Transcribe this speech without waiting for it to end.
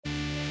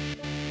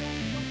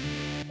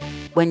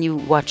When you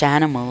watch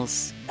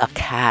animals, a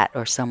cat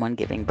or someone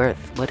giving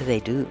birth, what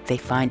do? They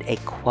find a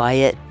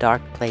quiet,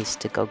 dark place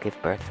to go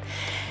give birth.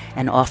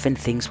 And often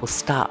things will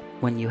stop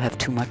when you have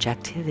too much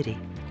activity.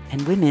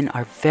 And women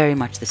are very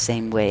much the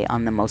same way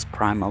on the most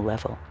primal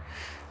level.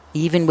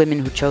 Even women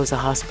who chose a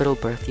hospital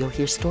birth, you'll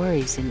hear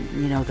stories and,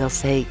 they'll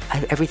say,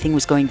 everything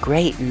was going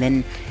great and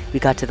then we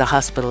got to the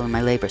hospital and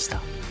my labor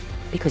stopped.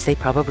 Because they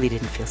probably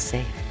didn't feel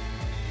safe.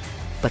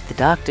 But the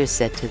doctor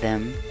said to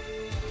them,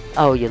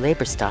 oh, your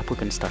labor stopped, we're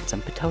going to start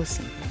some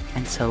Pitocin.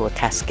 And so a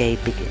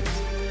cascade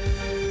begins.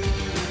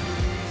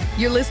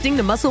 You're listening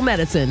to Muscle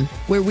Medicine,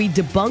 where we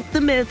debunk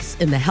the myths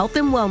in the health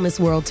and wellness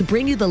world to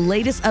bring you the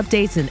latest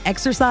updates in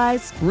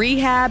exercise,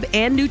 rehab,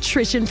 and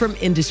nutrition from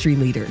industry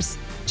leaders.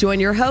 Join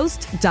your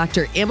host,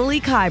 Dr.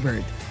 Emily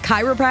Kiberd,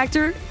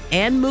 chiropractor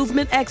and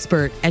movement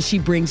expert, as she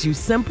brings you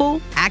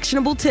simple,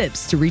 actionable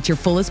tips to reach your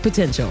fullest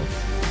potential.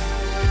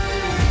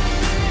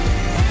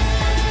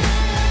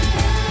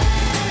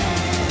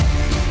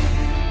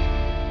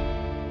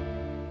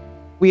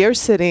 We are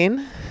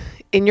sitting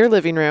in your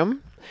living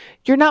room.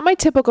 You're not my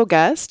typical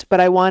guest,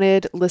 but I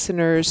wanted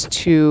listeners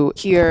to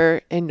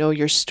hear and know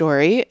your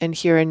story and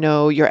hear and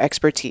know your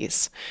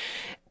expertise.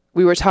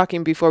 We were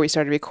talking before we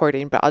started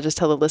recording, but I'll just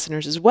tell the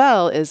listeners as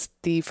well, is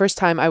the first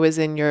time I was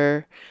in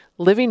your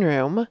living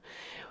room,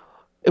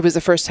 it was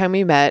the first time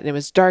we met and it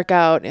was dark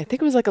out. And I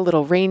think it was like a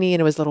little rainy and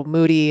it was a little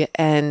moody.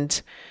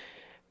 And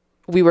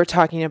we were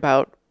talking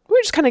about, we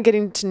were just kind of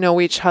getting to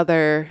know each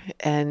other,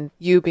 and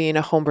you being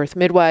a home birth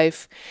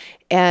midwife.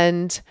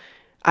 And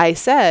I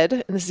said,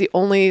 and this is the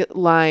only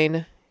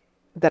line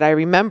that I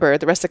remember,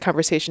 the rest of the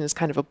conversation is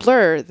kind of a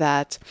blur,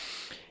 that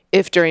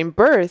if during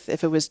birth,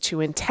 if it was too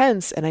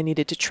intense and I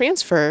needed to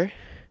transfer,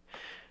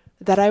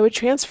 that I would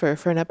transfer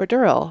for an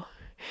epidural.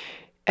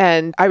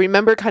 And I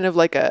remember kind of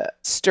like a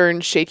stern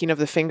shaking of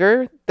the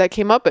finger that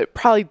came up. It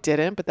probably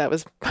didn't, but that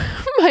was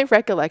my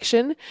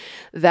recollection.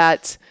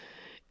 And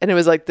it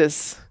was like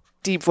this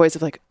deep voice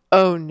of like,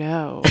 oh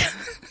no,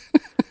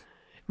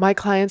 my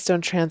clients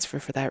don't transfer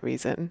for that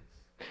reason.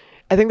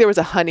 I think there was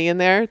a honey in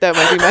there. That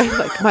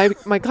might be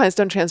my clients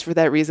don't transfer for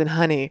that reason,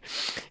 honey.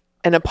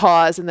 And a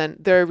pause. And then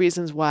there are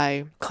reasons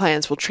why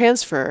clients will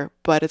transfer,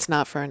 but it's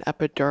not for an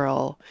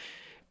epidural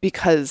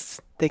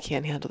because they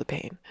can't handle the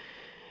pain.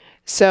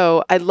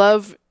 So I'd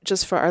love,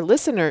 just for our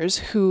listeners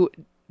who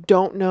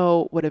don't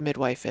know what a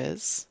midwife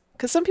is,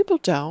 because some people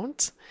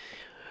don't,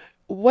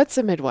 what's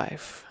a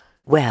midwife?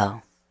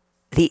 Well,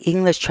 the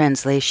English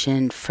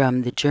translation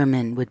from the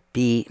German would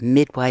be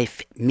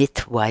midwife,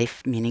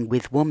 Mitwife, meaning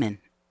with woman,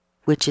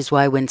 which is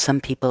why when some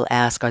people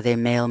ask, are there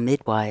male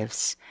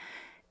midwives?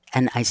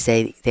 And I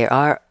say there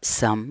are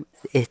some,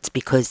 it's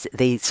because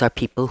these are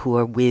people who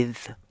are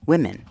with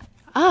women.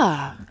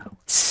 Ah.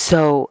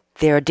 So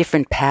there are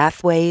different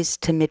pathways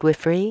to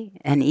midwifery,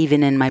 and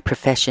even in my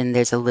profession,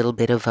 there's a little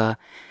bit of a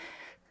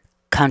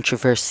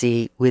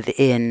controversy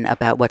within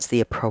about what's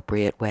the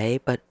appropriate way,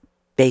 but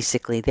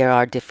basically, there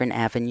are different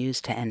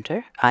avenues to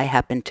enter. I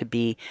happen to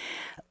be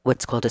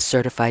what's called a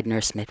certified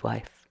nurse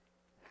midwife.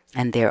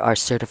 And there are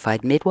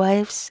certified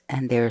midwives,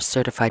 and there are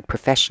certified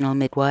professional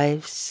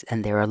midwives,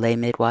 and there are lay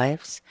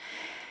midwives.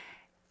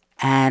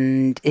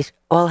 And it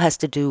all has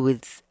to do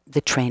with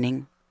the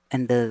training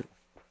and the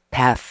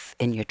path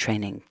in your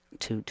training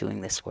to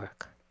doing this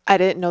work. I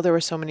didn't know there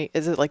were so many.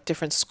 Is it like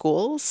different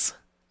schools?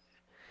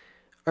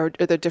 Or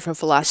are there different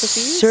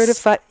philosophies?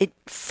 Certified,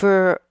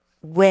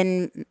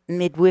 when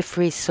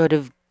midwifery sort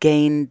of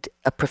gained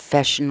a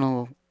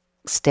professional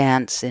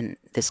stance in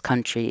this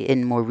country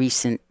in more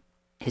recent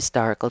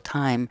historical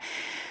time,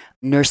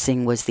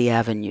 nursing was the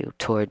avenue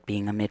toward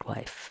being a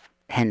midwife,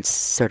 hence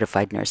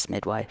certified nurse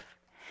midwife.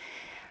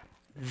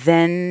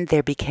 Then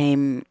there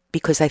became,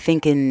 because I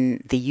think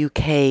in the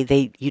UK,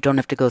 you don't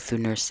have to go through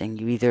nursing.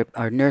 You either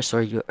are a nurse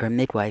or you're a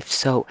midwife.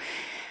 So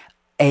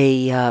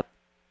a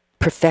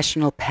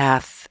professional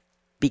path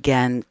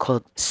began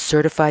called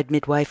certified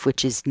midwife,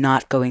 which is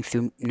not going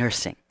through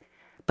nursing.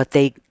 But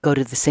they go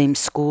to the same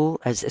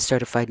school as a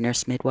certified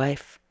nurse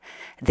midwife.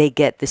 They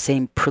get the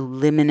same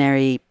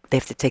they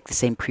have to take the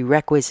same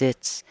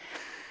prerequisites.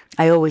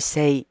 I always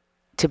say,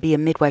 to be a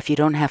midwife, you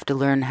don't have to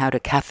learn how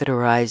to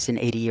catheterize an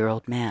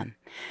 80-year-old man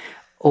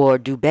or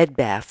do bed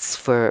baths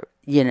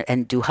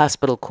and do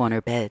hospital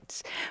corner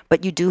beds.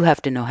 But you do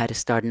have to know how to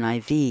start an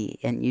IV,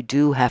 and you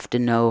do have to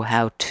know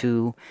how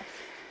to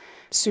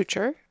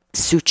suture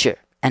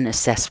and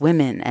assess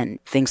women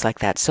and things like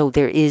that. So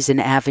there is an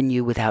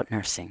avenue without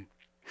nursing.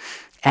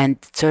 And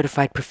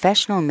certified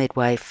professional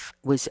midwife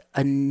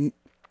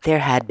there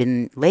had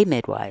been lay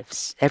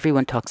midwives.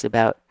 Everyone talks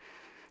about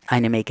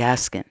Ina May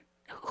Gaskin,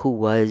 who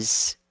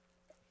was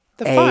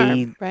the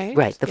farm, right?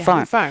 Right, the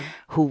farm,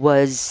 who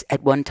was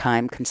at one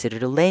time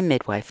considered a lay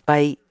midwife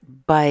by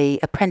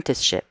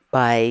apprenticeship,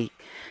 by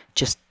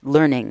just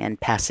learning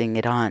and passing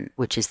it on,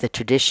 which is the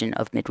tradition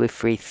of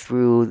midwifery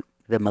through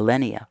the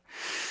millennia.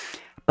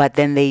 But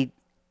then they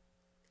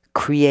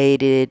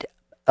created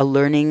a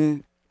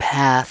learning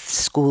path,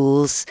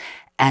 schools,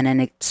 and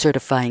a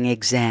certifying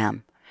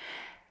exam.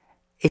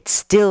 It's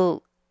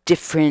still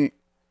different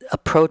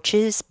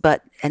approaches,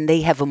 and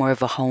they have a more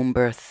of a home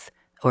birth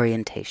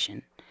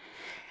orientation.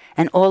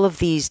 And all of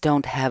these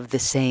don't have the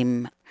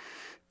same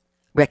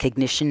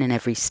recognition in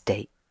every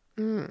state.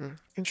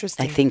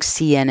 Interesting. I think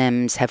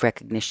CNMs have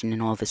recognition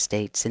in all the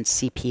states, and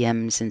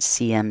CPMs and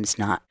CMs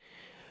not.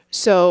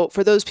 So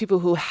for those people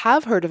who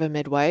have heard of a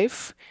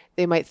midwife,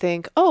 they might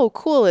think, oh,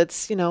 cool,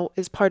 it's,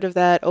 is part of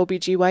that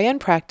OBGYN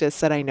practice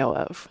that I know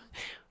of.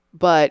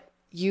 But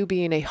you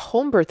being a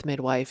home birth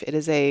midwife, it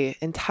is a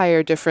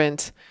entire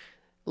different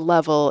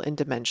level and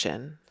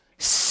dimension.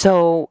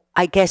 So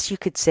I guess you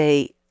could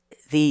say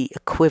the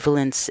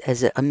equivalence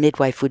as a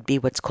midwife would be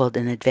what's called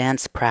an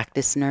advanced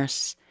practice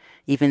nurse,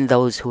 even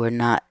those who are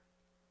not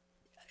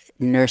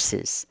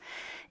nurses.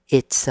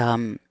 It's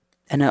an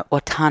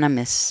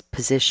autonomous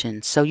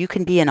position. So you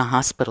can be in a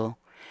hospital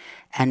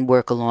and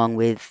work along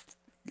with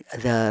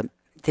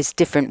there's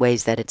different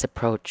ways that it's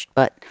approached,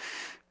 but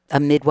a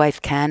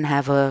midwife can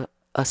have a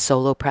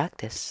solo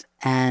practice.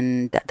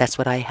 And that's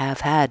what I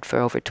have had for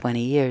over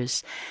 20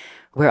 years,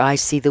 where I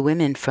see the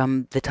women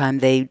from the time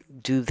they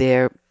do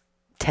their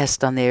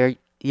test on their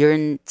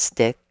urine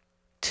stick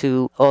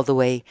to all the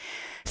way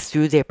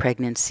through their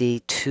pregnancy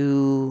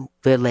to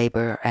their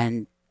labor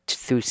and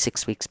through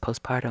 6 weeks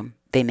postpartum.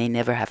 They may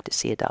never have to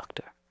see a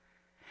doctor.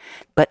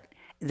 But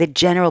the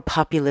general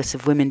populace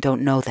of women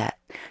don't know that.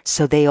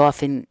 So they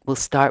often will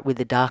start with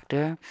the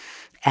doctor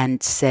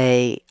and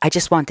say, I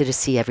just wanted to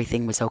see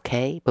everything was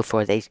okay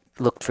before they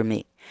looked for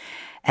me.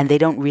 And they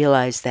don't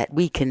realize that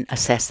we can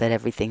assess that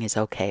everything is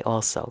okay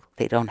also.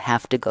 They don't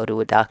have to go to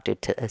a doctor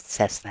to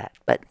assess that.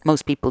 But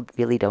most people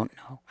really don't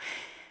know.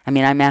 I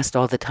mean, I'm asked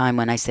all the time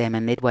when I say I'm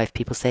a midwife,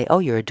 people say, oh,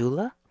 you're a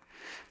doula?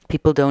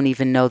 People don't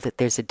even know that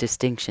there's a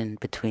distinction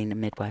between a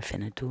midwife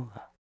and a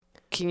doula.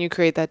 Can you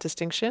create that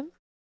distinction?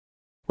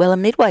 Well, a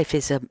midwife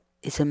is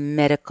a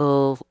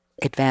medical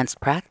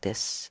advanced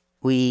practice.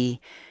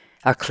 We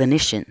are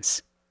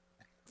clinicians.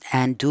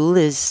 And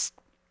doulas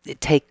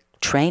take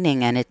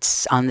training, and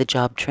it's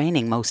on-the-job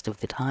training most of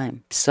the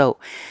time. So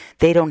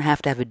they don't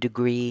have to have a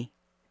degree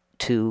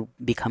to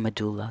become a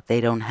doula.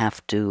 They don't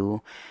have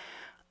to,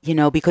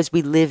 because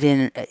we live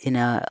in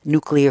a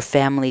nuclear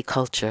family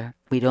culture.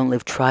 We don't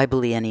live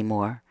tribally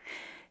anymore.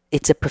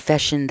 It's a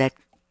profession that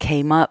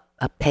came up,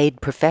 a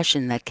paid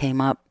profession that came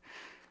up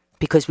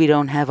because we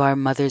don't have our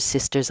mothers,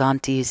 sisters,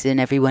 aunties, and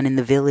everyone in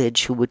the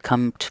village who would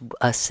come to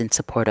us and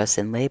support us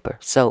in labor.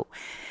 So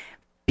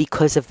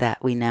because of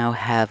that, we now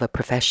have a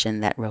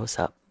profession that rose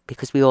up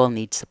because we all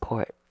need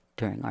support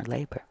during our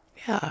labor.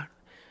 Yeah.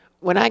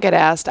 When I get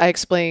asked, I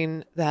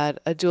explain that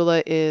a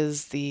doula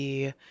is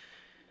the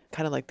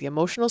kind of like the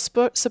emotional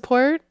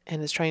support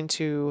and is trying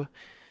to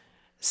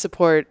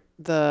support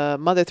the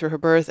mother through her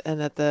birth,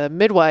 and that the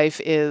midwife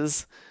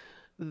is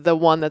the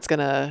one that's going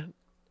to,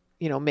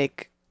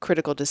 make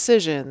critical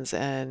decisions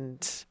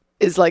and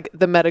is like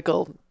the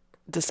medical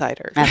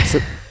decider.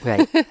 Absolutely.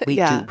 Right. We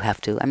do have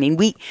to. I mean,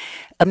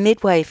 a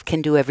midwife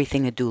can do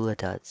everything a doula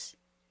does.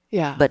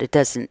 Yeah. But it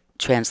doesn't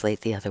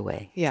translate the other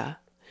way. Yeah.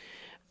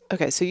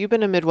 Okay, so you've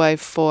been a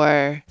midwife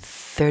for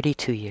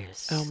 32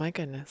 years. Oh my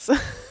goodness.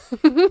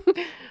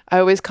 I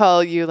always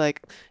call you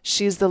like,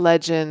 she's the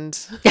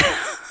legend.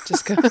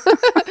 Just go.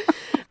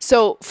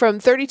 So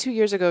from 32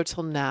 years ago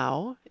till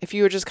now, if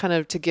you were just kind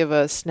of to give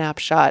a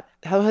snapshot,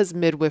 how has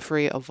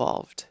midwifery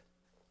evolved?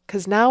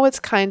 Because now it's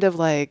kind of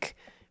like...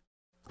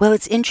 Well,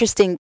 it's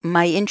interesting.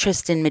 My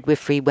interest in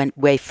midwifery went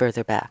way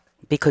further back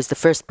because the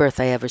first birth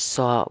I ever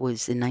saw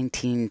was in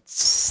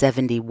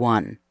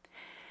 1971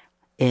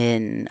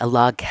 in a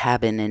log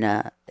cabin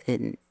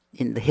in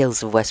the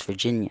hills of West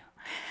Virginia,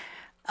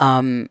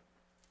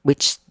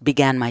 which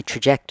began my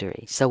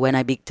trajectory. So when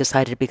I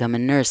decided to become a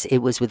nurse, it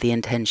was with the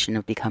intention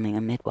of becoming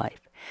a midwife.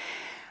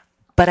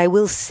 But I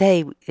will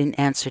say, in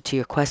answer to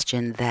your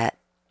question, that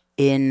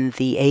in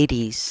the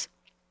 80s,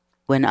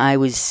 when I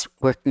was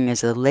working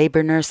as a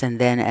labor nurse and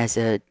then as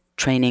a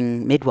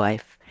training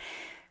midwife,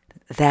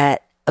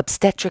 that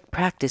obstetric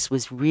practice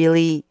was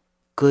really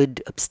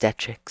good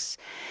obstetrics.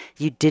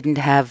 You didn't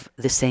have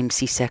the same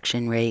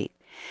C-section rate.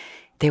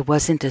 There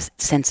wasn't a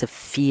sense of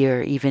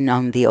fear, even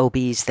on the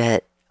OBs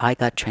that I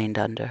got trained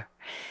under.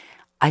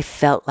 I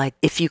felt like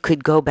if you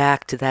could go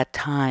back to that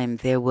time,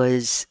 there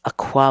was a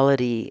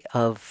quality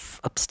of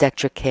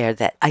obstetric care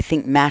that I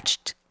think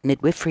matched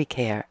midwifery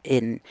care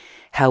in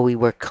how we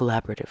work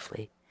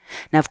collaboratively.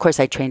 Now, of course,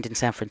 I trained in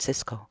San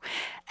Francisco,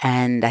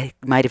 and I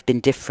might have been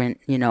different.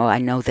 I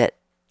know that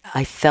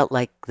I felt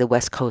like the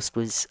West Coast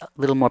was a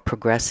little more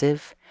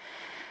progressive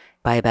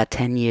by about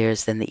 10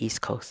 years than the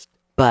East Coast.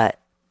 But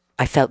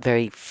I felt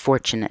very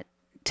fortunate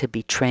to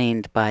be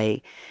trained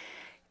by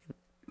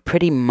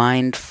pretty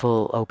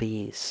mindful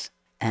OBs,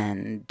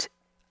 and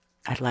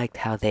I liked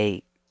how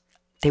they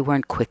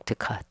weren't quick to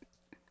cut.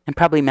 And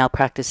probably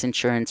malpractice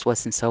insurance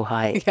wasn't so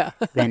high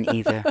then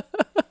either.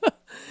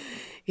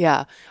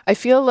 Yeah. I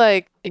feel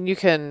like, and you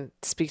can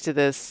speak to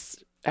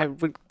this, I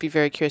would be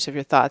very curious of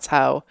your thoughts,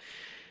 how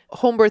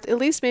home birth, at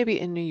least maybe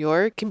in New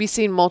York, can be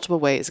seen multiple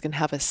ways. It can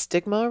have a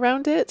stigma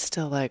around it,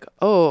 still like,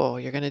 oh,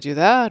 you're going to do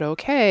that?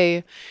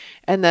 Okay.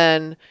 And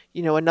then,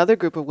 another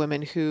group of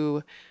women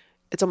who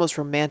it's almost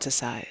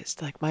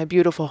romanticized, like my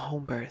beautiful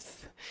home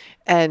birth.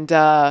 And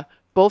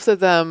both of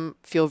them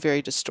feel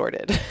very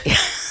distorted.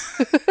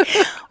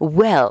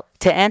 Well,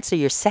 to answer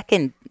your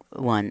second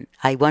one,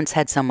 I once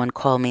had someone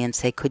call me and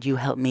say, could you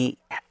help me?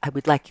 I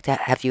would like to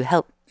have you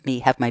help me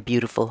have my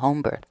beautiful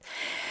home birth.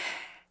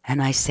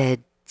 And I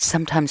said,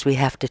 sometimes we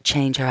have to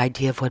change our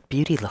idea of what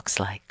beauty looks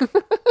like.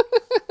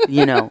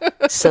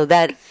 So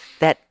that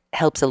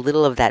helps a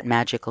little of that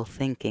magical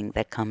thinking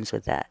that comes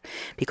with that,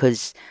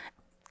 because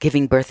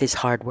giving birth is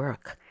hard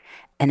work,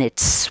 and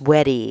it's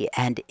sweaty,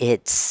 and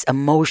it's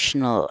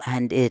emotional,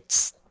 and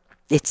it's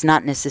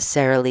not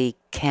necessarily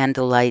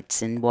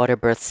candlelights and water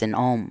births and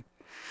Om.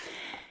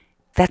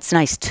 That's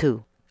nice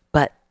too,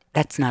 but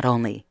that's not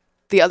only.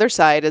 The other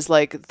side is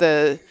like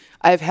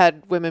I've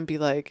had women be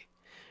like,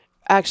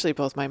 actually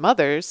both my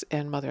mothers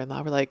and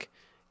mother-in-law were like,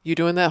 you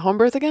doing that home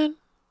birth again?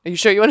 Are you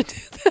sure you want to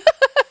do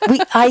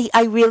that?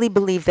 I really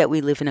believe that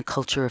we live in a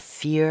culture of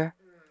fear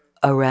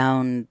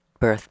around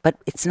birth, but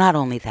it's not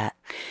only that.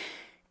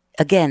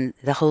 Again,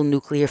 the whole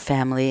nuclear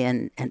family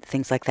and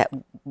things like that,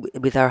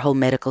 with our whole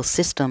medical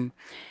system,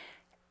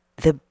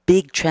 the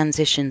big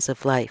transitions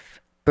of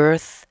life,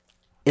 birth,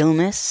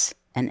 illness,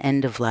 and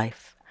end of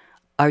life,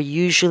 are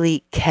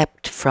usually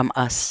kept from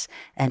us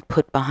and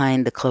put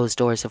behind the closed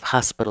doors of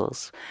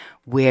hospitals,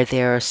 where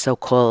there are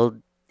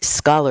so-called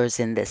scholars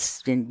in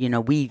this. And,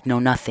 we know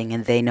nothing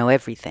and they know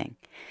everything.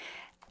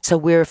 So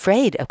we're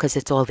afraid because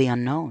it's all the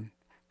unknown.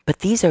 But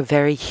these are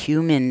very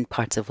human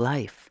parts of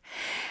life.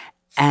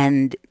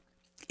 And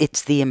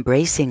it's the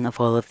embracing of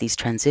all of these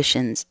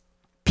transitions.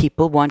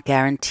 People want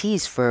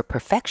guarantees for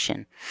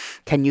perfection.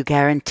 Can you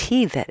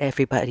guarantee that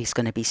everybody's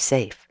going to be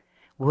safe?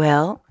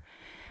 Well,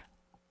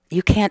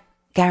 you can't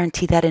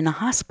guarantee that in a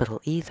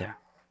hospital either.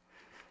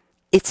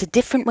 It's a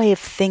different way of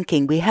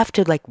thinking. We have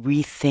to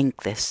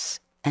rethink this.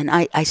 And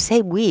I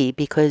say we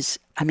because,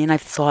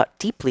 I've thought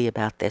deeply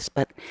about this,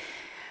 but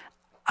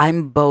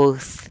I'm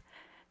both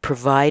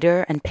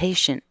provider and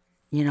patient.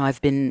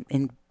 I've been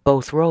in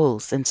both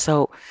roles. And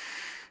so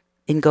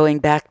in going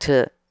back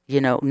to,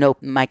 no,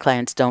 my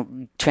clients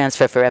don't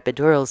transfer for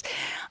epidurals,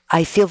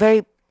 I feel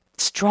very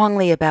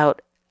strongly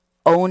about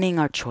owning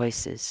our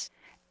choices.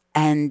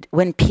 And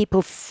when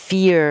people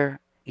fear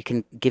you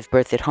can give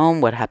birth at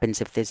home, what happens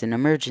if there's an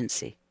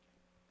emergency?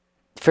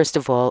 First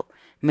of all,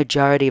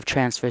 majority of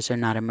transfers are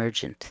not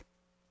emergent.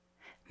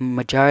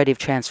 Majority of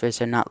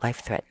transfers are not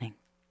life-threatening.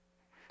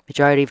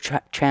 Majority of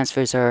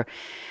transfers are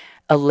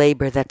a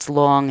labor that's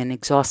long and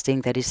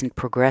exhausting, that isn't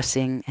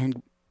progressing,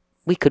 and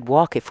we could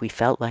walk if we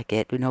felt like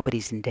it.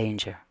 Nobody's in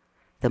danger.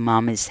 The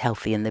mom is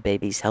healthy and the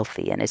baby's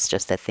healthy, and it's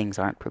just that things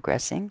aren't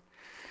progressing.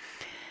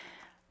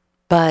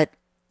 But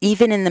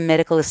even in the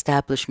medical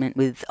establishment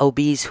with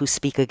OBs who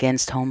speak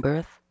against home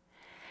birth,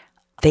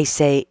 they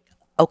say,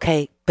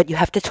 okay, but you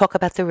have to talk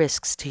about the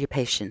risks to your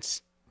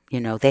patients.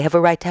 They have a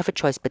right to have a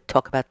choice, but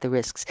talk about the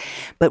risks.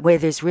 But where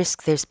there's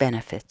risk, there's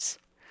benefits.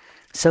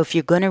 So if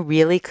you're going to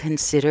really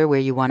consider where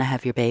you want to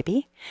have your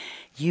baby,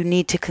 you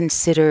need to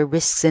consider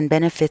risks and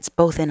benefits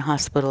both in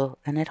hospital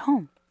and at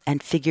home,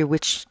 and figure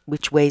which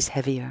weighs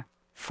heavier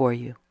for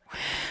you.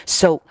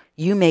 So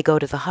you may go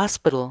to the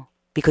hospital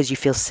because you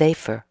feel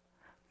safer,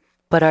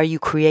 but are you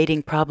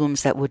creating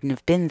problems that wouldn't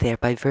have been there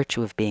by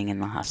virtue of being in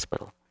the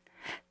hospital?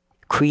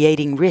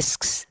 Creating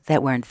risks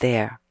that weren't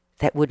there,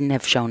 that wouldn't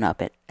have shown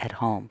up at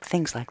home,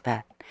 things like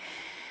that.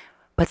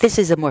 But this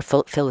is a more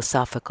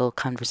philosophical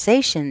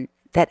conversation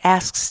that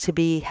asks to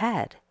be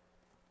had.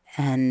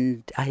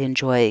 And I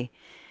enjoy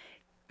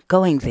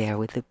going there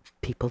with the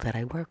people that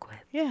I work with.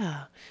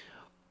 Yeah.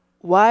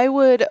 Why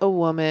would a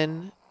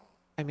woman,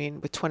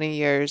 with 20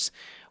 years,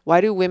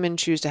 why do women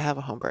choose to have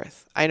a home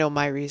birth? I know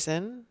my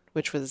reason,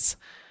 which was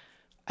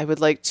I would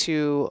like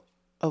to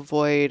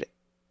avoid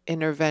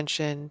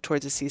intervention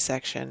towards a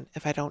C-section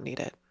if I don't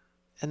need it,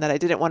 and that I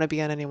didn't want to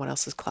be on anyone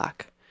else's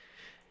clock.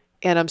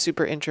 And I'm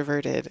super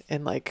introverted,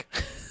 and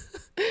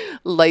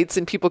lights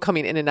and people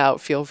coming in and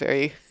out feel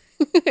very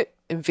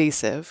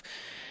invasive.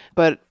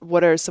 But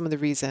what are some of the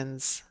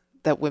reasons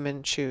that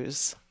women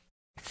choose?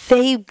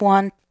 They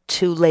want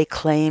to lay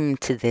claim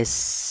to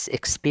this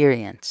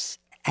experience.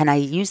 And I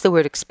use the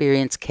word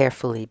experience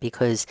carefully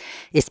because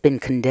it's been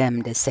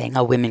condemned as saying,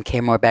 oh, women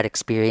care more about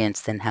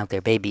experience than how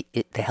the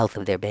health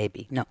of their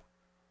baby. No.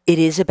 It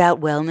is about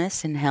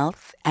wellness and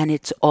health, and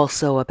it's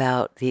also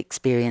about the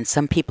experience.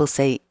 Some people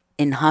say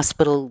in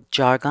hospital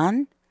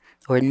jargon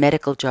or in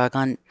medical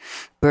jargon,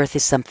 birth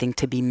is something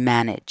to be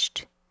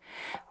managed.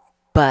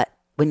 But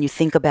when you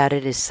think about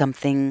it as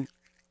something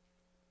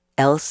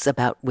else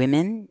about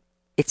women,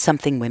 it's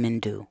something women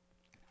do.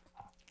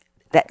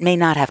 That may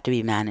not have to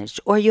be managed,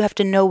 or you have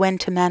to know when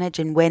to manage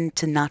and when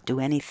to not do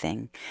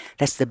anything.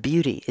 That's the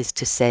beauty, is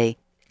to say,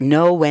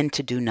 know when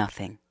to do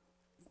nothing,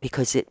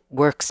 because it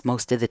works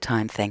most of the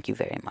time. Thank you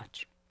very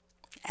much.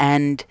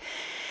 And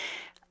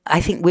I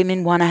think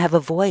women want to have a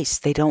voice.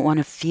 They don't want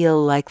to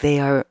feel like they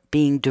are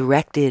being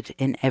directed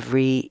in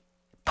every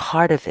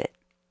part of it.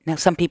 Now,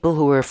 some people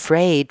who are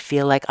afraid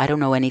feel like, I don't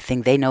know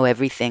anything. They know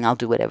everything. I'll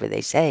do whatever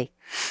they say.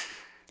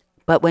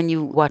 But when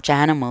you watch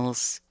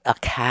animals, a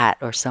cat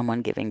or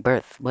someone giving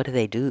birth, what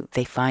do?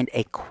 They find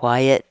a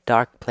quiet,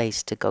 dark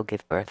place to go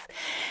give birth.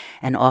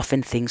 And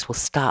often things will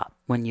stop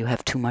when you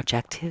have too much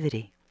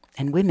activity.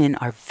 And women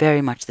are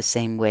very much the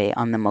same way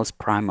on the most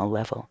primal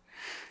level.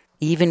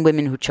 Even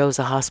women who chose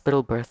a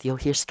hospital birth, you'll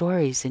hear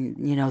stories and,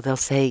 they'll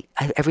say,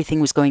 everything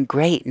was going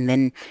great. And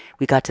then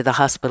we got to the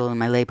hospital and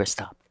my labor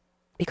stopped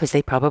because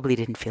they probably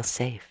didn't feel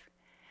safe.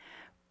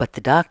 But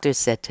the doctors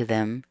said to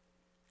them,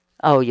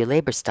 oh, your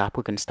labor stopped,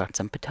 we're going to start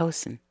some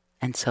Pitocin.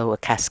 And so a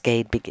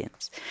cascade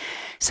begins.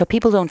 So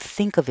people don't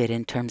think of it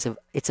in terms of,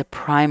 it's a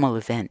primal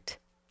event,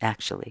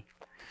 actually.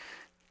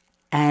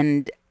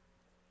 And,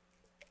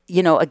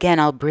 again,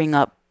 I'll bring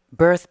up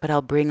birth, but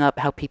I'll bring up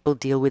how people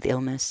deal with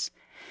illness,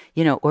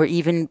 or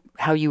even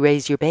how you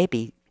raise your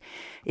baby.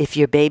 If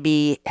your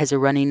baby has a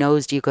runny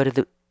nose, do you go to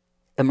the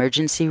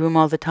emergency room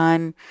all the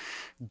time?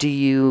 Do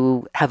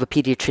you have a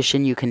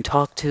pediatrician you can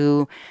talk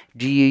to?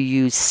 Do you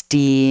use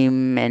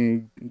steam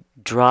and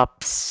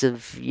drops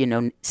of,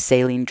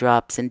 saline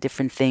drops and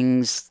different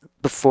things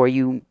before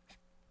you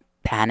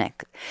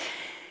panic?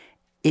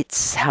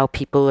 It's how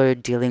people are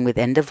dealing with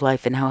end of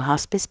life and how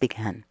hospice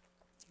began.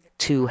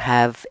 To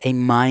have a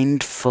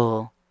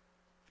mindful,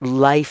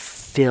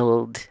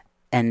 life-filled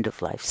end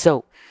of life.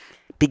 So,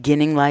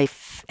 beginning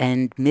life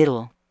and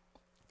middle,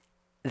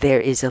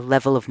 there is a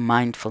level of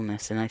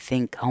mindfulness, and I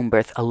think home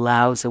birth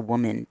allows a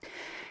woman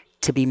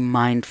to be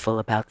mindful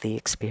about the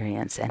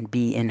experience and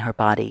be in her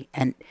body.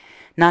 And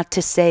not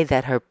to say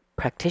that her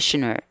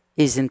practitioner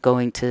isn't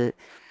going to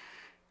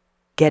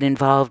get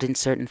involved in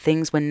certain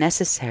things when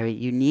necessary.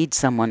 You need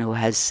someone who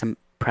has some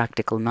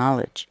practical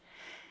knowledge.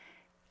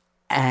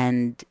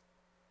 And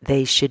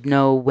they should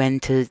know when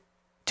to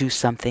do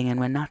something and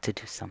when not to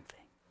do something.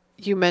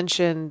 You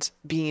mentioned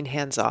being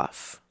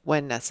hands-off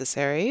when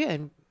necessary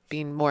and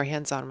being more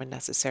hands-on when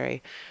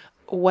necessary.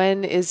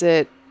 When is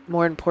it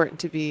more important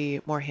to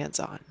be more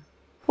hands-on?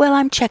 Well,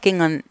 I'm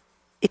checking on,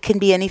 it can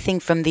be anything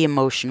from the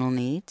emotional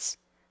needs.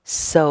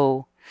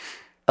 So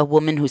a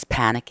woman who's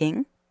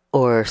panicking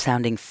or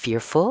sounding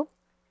fearful,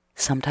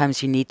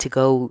 sometimes you need to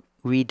go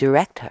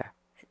redirect her.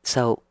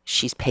 So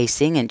she's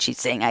pacing and she's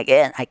saying, I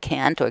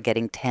can't, or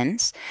getting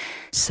tense.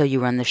 So you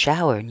run the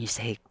shower and you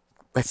say,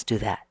 let's do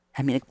that.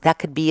 I mean, that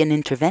could be an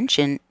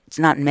intervention. It's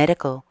not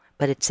medical,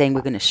 but it's saying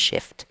we're going to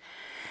shift.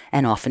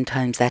 And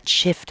oftentimes that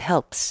shift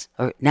helps.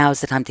 Or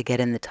now's the time to get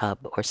in the tub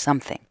or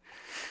something.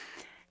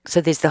 So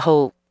there's the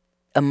whole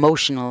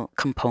emotional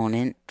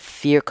component,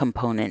 fear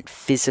component,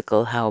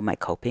 physical, how am I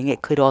coping?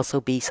 It could also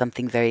be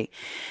something very,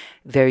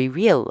 very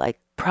real, like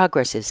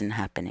progress isn't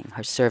happening.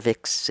 Her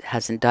cervix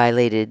hasn't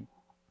dilated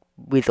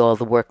with all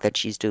the work that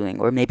she's doing,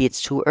 or maybe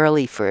it's too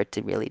early for it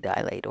to really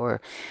dilate,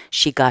 or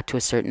she got to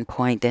a certain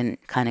point and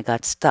kind of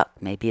got stuck.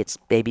 Maybe it's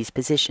baby's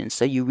position.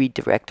 So you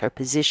redirect her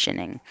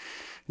positioning.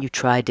 You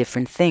try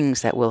different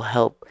things that will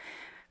help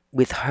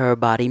with her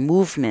body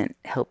movement,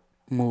 help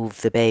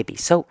move the baby.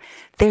 So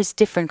there's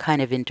different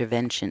kind of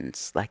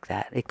interventions like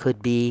that. It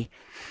could be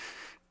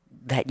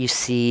that you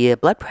see a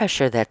blood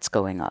pressure that's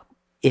going up.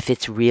 If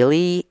it's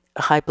really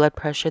high blood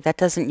pressure, that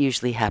doesn't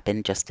usually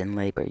happen just in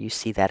labor. You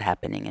see that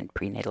happening in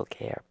prenatal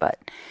care. But,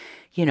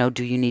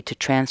 do you need to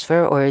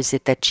transfer, or is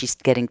it that she's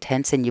getting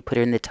tense and you put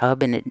her in the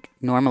tub and it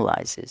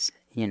normalizes,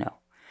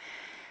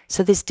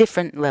 So there's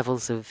different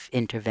levels of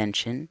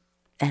intervention.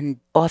 And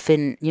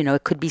often,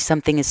 it could be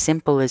something as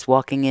simple as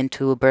walking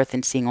into a birth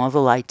and seeing all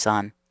the lights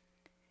on.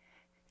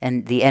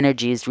 And the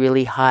energy is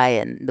really high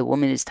and the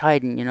woman is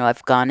tired. And,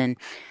 I've gone and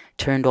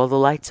turned all the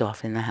lights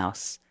off in the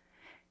house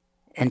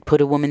and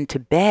put a woman to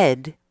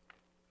bed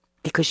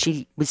because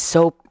she was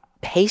so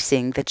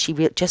pacing that she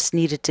just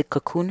needed to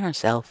cocoon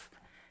herself.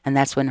 And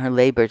that's when her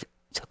labor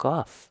took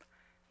off,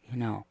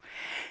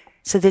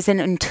 So there's an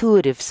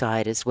intuitive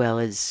side as well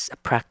as a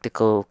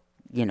practical,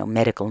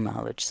 medical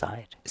knowledge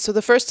side. So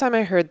the first time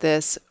I heard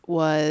this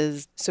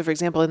was, for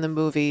example, in the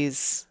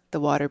movies, the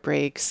water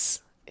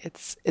breaks.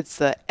 It's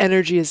the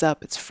energy is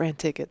up. It's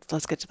frantic.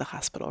 Let's get to the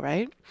hospital,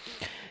 right?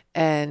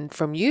 And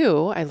from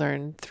you, I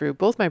learned through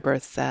both my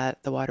births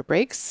that the water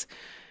breaks.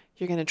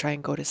 You're going to try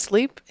and go to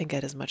sleep and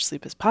get as much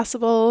sleep as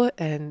possible.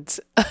 And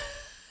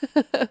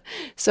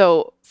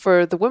so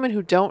for the women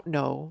who don't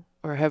know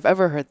or have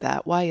ever heard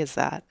that, why is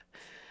that?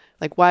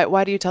 Like,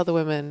 why do you tell the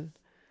women?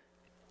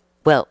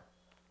 Well,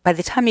 by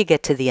the time you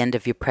get to the end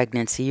of your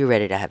pregnancy, you're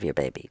ready to have your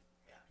baby.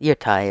 You're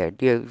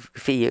tired.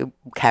 You're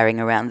carrying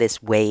around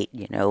this weight,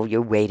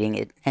 you're waiting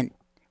it. And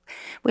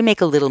we make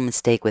a little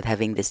mistake with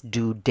having this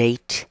due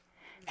date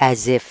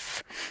as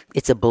if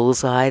it's a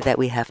bullseye that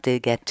we have to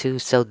get to.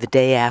 So the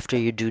day after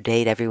your due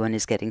date, everyone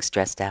is getting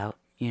stressed out,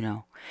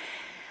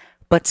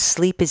 But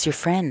sleep is your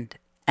friend.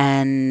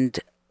 And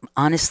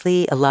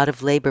honestly, a lot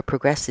of labor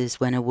progresses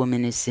when a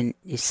woman is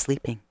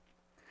sleeping.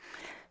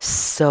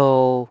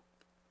 So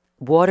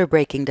water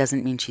breaking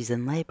doesn't mean she's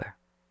in labor.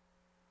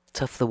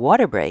 So if the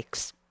water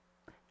breaks,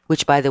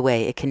 which, by the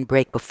way, it can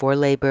break before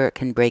labor, it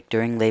can break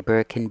during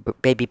labor,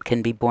 baby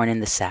can be born in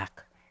the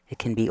sac. It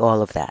can be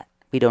all of that.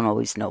 We don't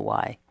always know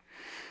why.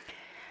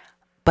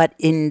 But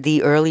in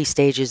the early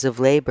stages of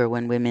labor,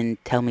 when women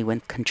tell me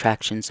when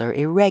contractions are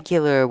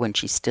irregular, when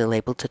she's still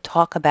able to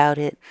talk about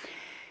it,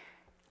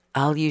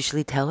 I'll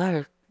usually tell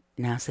her,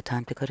 now's the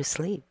time to go to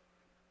sleep.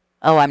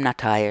 Oh, I'm not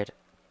tired.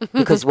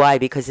 Because why?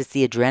 Because it's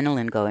the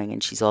adrenaline going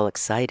and she's all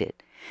excited.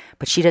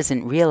 But she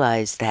doesn't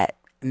realize that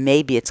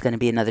maybe it's going to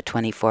be another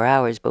 24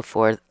 hours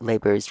before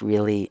labor is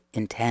really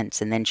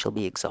intense, and then she'll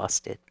be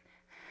exhausted.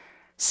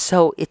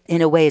 So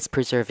in a way, it's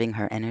preserving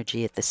her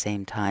energy at the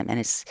same time, and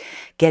it's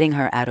getting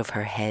her out of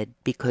her head,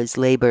 because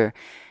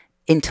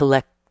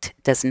intellect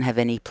doesn't have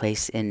any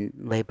place in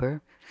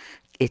labor.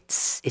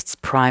 It's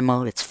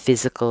primal, it's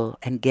physical,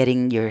 and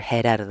getting your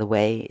head out of the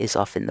way is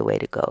often the way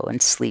to go,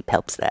 and sleep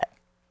helps that.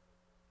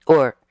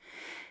 Or,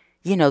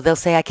 they'll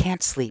say, I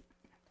can't sleep.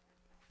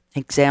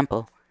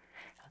 Example,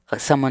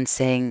 someone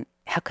saying,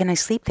 how can I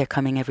sleep? They're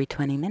coming every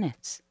 20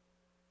 minutes.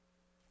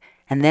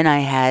 And then I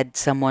had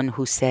someone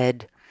who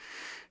said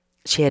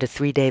she had a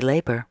 3-day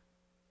labor,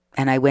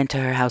 and I went to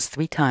her house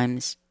 3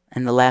 times,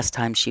 and the last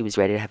time she was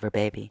ready to have her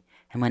baby.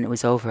 And when it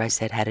was over, I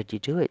said, how did you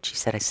do it? She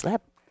said, I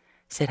slept.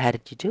 I said, how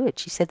did you do it?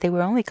 She said, they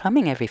were only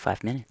coming every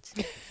 5 minutes.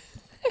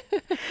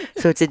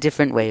 So it's a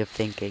different way of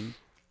thinking.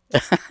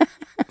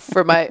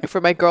 For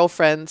my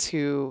girlfriends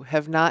who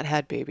have not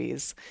had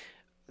babies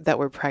that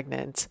were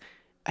pregnant,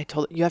 I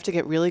told them, you have to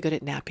get really good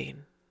at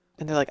napping.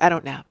 And they're like, I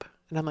don't nap.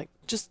 And I'm like,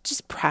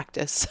 just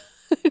practice,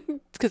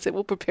 because it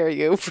will prepare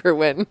you for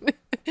when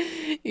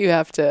you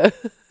have to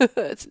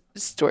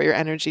store your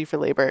energy for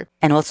labor.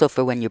 And also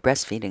for when you're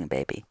breastfeeding a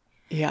baby.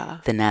 Yeah.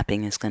 The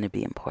napping is going to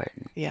be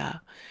important. Yeah.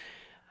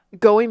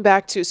 Going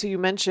back to, so you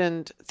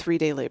mentioned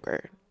 3-day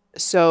labor.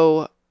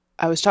 So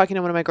I was talking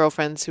to one of my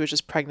girlfriends who was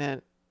just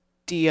pregnant,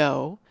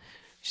 DO.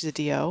 She's a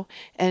DO.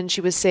 And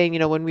she was saying,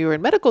 when we were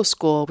in medical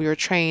school, we were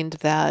trained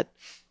that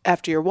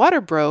after your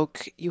water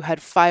broke, you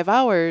had 5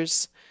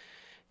 hours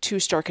to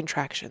start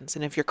contractions.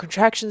 And if your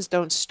contractions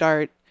don't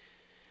start,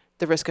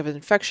 the risk of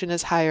infection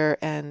is higher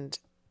and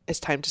it's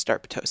time to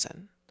start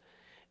Pitocin.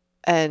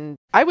 And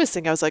I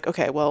was like,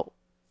 okay, well,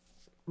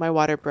 my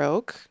water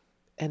broke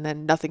and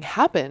then nothing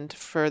happened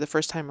for the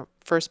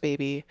first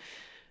baby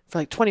for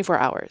like 24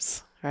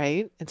 hours,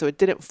 right? And so it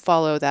didn't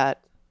follow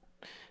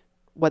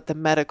what the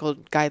medical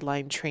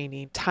guideline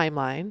training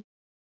timeline.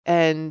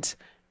 And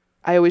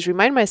I always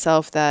remind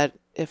myself that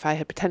if I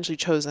had potentially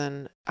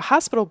chosen a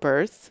hospital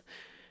birth,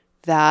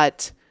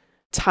 that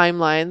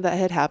timeline that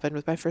had happened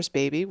with my first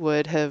baby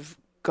would have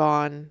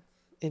gone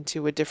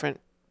into a different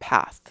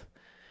path.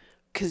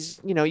 Because,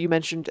 you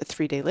mentioned a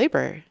 3-day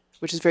labor,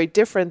 which is very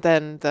different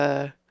than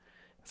the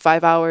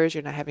 5 hours,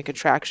 you're not having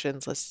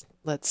contractions.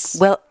 Let's.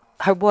 Well,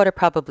 her water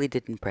probably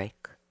didn't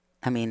break.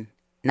 I mean,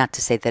 not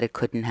to say that it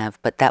couldn't have,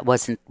 but that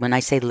wasn't, when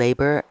I say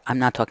labor, I'm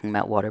not talking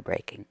about water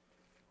breaking,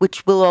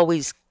 which will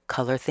always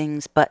color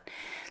things, but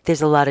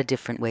there's a lot of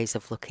different ways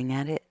of looking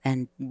at it.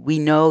 And we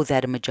know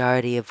that a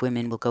majority of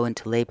women will go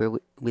into labor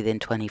within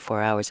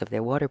 24 hours of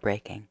their water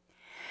breaking.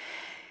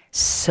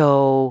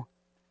 So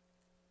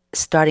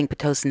starting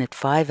Pitocin at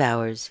 5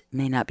 hours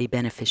may not be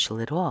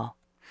beneficial at all.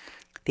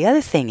 The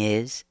other thing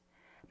is,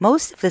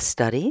 most of the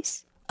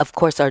studies, of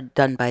course, are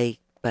done by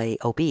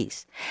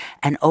OBs.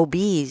 And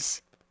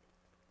OBs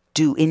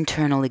do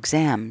internal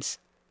exams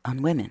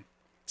on women.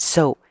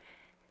 So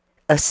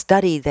a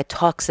study that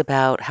talks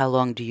about how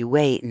long do you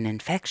wait in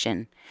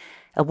infection,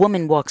 a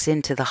woman walks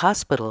into the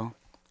hospital,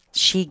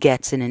 she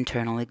gets an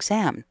internal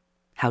exam.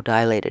 How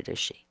dilated is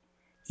she?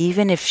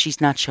 Even if she's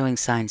not showing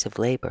signs of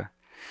labor.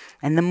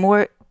 And the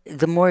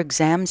more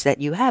exams that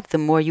you have, the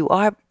more you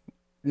are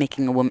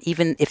making a woman,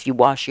 even if you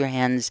wash your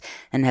hands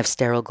and have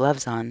sterile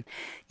gloves on,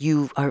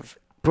 you are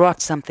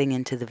brought something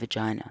into the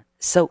vagina.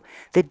 So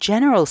the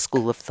general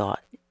school of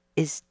thought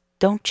is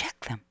don't check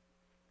them.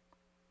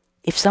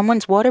 If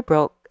someone's water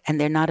broke and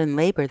they're not in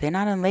labor, they're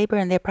not in labor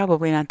and they're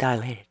probably not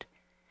dilated.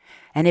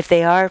 And if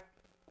they are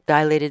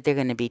dilated, they're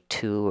going to be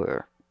 2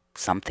 or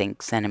something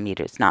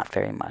centimeters, not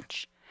very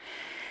much.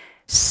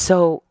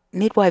 So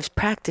midwives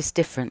practice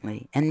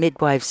differently, and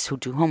midwives who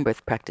do home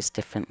birth practice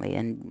differently.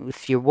 And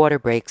if your water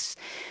breaks,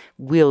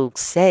 we'll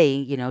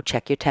say,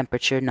 check your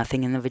temperature,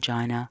 nothing in the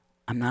vagina.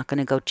 I'm not going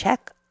to go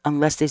check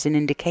unless there's an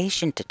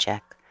indication to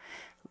check.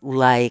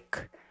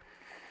 Like,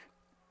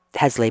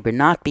 has labor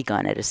not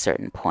begun at a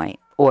certain point?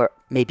 Or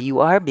maybe you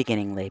are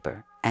beginning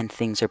labor and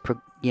things are,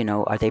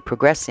 are they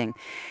progressing?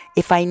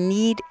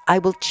 I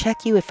will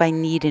check you if I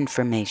need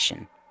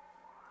information,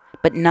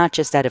 but not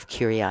just out of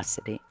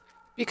curiosity.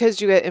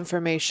 Because you get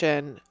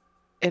information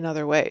in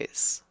other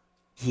ways.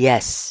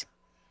 Yes.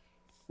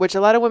 Which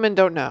a lot of women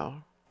don't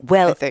know,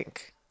 well, I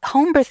think.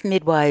 Home birth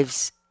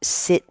midwives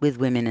sit with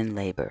women in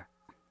labor.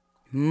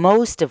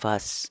 Most of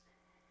us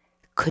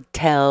could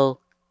tell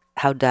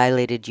how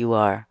dilated you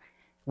are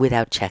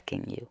without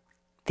checking you.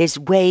 There's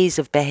ways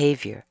of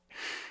behavior.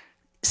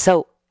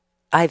 So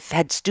I've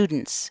had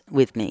students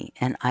with me,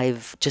 and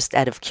I've just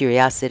out of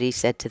curiosity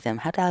said to them,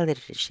 how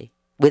dilated is she?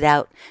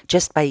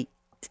 Just by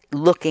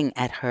looking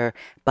at her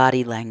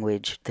body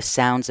language, the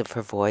sounds of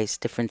her voice,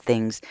 different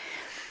things,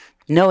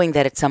 knowing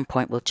that at some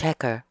point we'll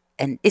check her,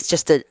 and it's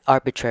just an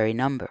arbitrary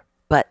number.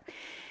 But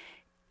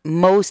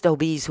most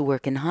OBs who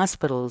work in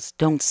hospitals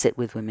don't sit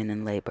with women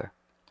in labor.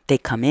 They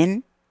come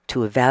in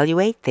to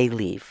evaluate, they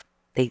leave.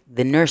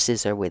 The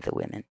nurses are with the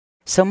women.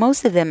 So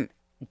most of them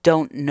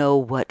don't know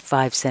what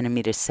 5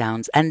 centimeters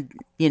sounds. And,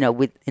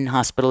 in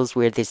hospitals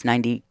where there's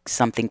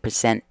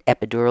 90-something%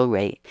 epidural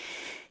rate,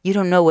 you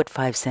don't know what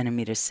 5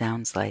 centimeters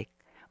sounds like,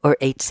 or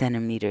 8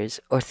 centimeters,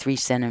 or 3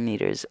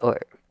 centimeters,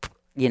 or,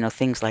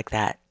 things like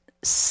that.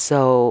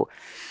 So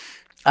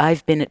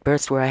I've been at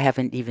births where I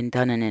haven't even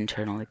done an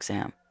internal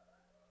exam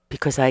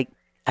because I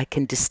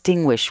can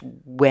distinguish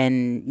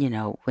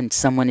when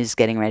someone is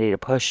getting ready to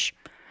push,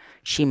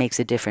 she makes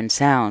a different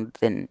sound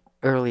than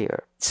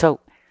earlier. So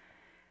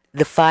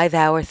the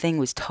 5-hour thing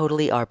was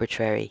totally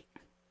arbitrary.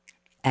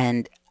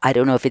 And I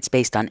don't know if it's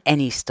based on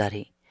any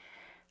study.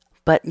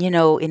 But,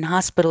 in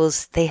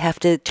hospitals, they have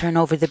to turn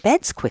over the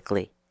beds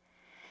quickly.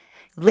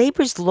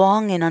 Labor's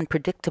long and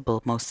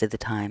unpredictable most of the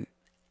time.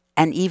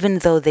 And even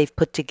though they've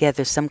put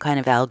together some kind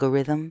of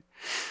algorithm,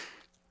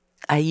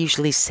 I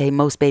usually say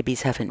most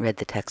babies haven't read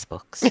the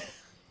textbooks.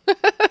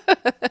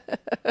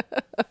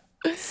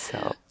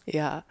 So.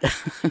 Yeah.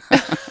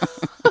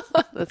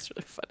 That's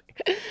really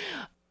funny.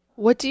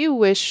 What do you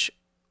wish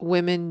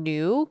women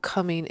knew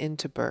coming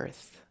into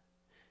birth?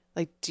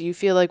 Like, do you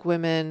feel like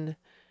women,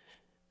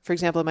 for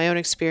example, in my own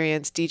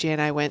experience, DJ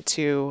and I went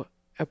to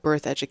a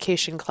birth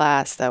education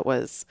class that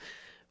was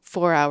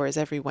 4 hours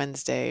every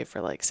Wednesday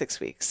for like 6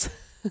 weeks.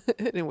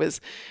 And it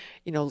was,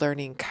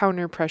 learning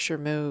counter pressure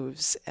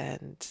moves.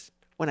 And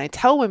when I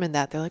tell women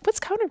that, they're like, what's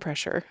counter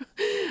pressure?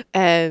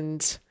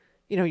 And,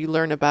 you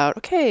learn about,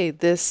 okay,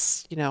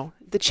 this,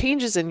 the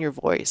changes in your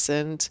voice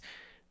and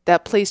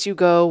that place you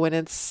go when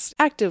it's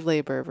active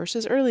labor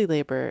versus early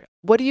labor.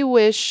 What do you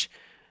wish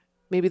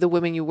maybe the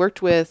women you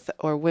worked with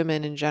or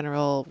women in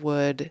general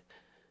would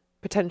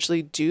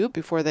potentially do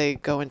before they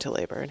go into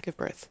labor and give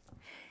birth?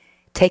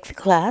 Take the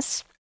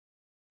class.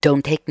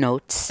 Don't take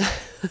notes.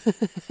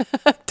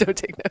 Don't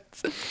take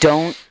notes.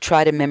 Don't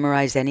try to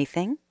memorize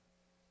anything.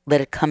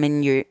 Let it come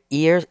in your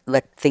ear.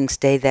 Let things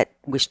stay that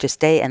wish to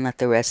stay and let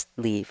the rest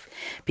leave.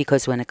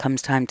 Because when it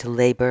comes time to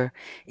labor,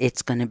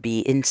 it's going to be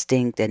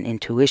instinct and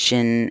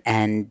intuition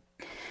and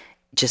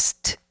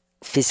just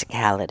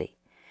physicality.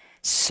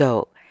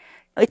 So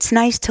it's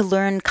nice to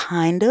learn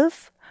kind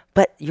of,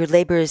 but your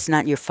labor is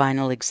not your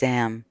final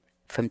exam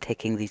from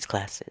taking these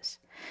classes.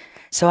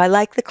 So I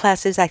like the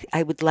classes.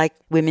 I would like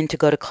women to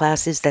go to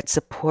classes that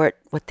support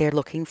what they're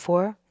looking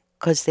for,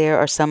 because there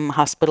are some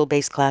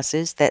hospital-based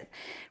classes that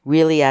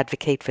really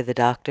advocate for the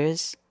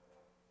doctors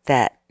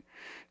that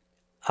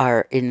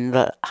are in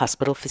the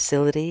hospital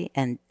facility,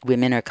 and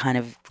women are kind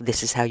of,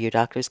 this is how your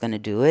doctor is going to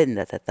do it, and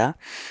da-da-da.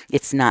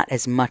 It's not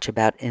as much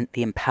about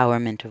the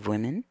empowerment of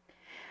women.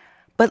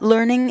 But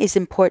learning is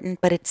important,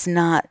 but it's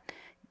not,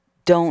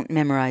 don't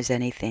memorize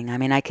anything. I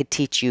mean, I could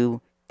teach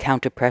you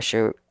counter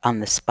pressure on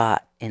the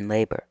spot in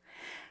labor.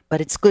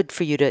 But it's good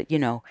for you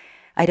to,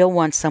 I don't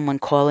want someone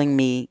calling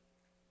me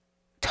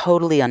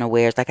totally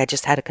unawares, like I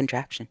just had a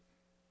contraction.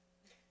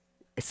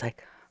 It's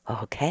like,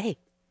 okay,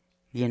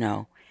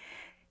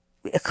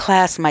 a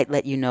class might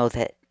let you know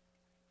that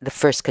the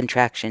first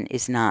contraction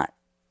is not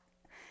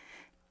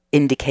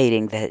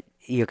indicating that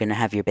you're going to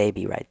have your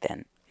baby right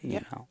then,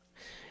 you know.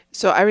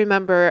 So I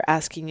remember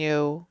asking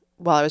you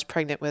while I was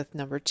pregnant with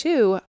number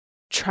 2,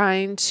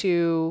 trying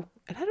to,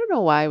 and I don't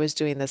know why I was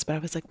doing this, but I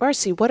was like,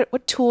 Marcy,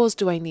 what tools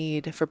do I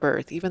need for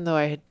birth? Even though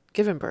I had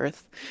given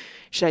birth,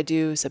 should I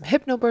do some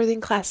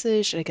hypnobirthing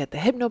classes? Should I get the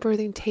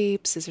hypnobirthing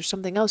tapes? Is there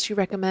something else you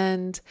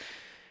recommend?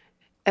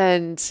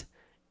 And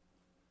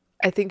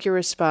I think your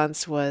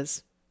response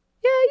was,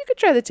 yeah, you could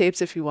try the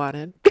tapes if you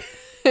wanted.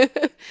 And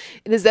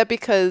is that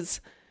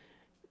because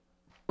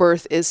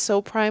birth is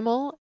so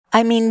primal?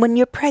 I mean, when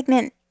you're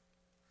pregnant,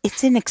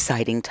 it's an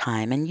exciting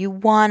time, and you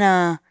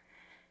wanna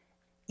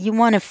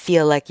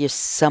feel like you're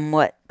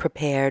somewhat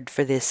prepared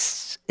for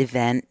this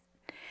event.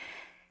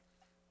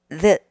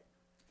 That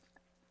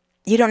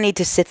you don't need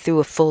to sit through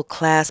a full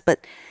class,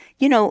 but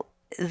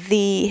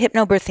the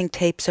hypnobirthing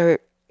tapes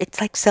it's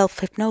like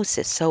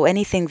self-hypnosis. So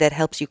anything that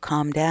helps you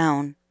calm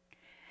down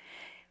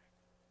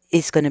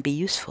is going to be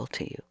useful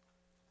to you.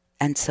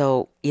 And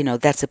so,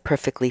 that's a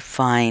perfectly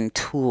fine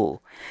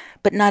tool.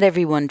 But not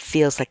everyone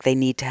feels like they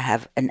need to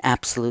have an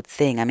absolute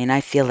thing. I mean,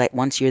 I feel like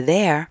once you're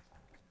there,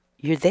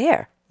 you're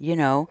there,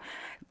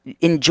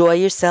 Enjoy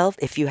yourself.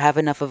 If you have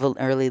enough of an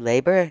early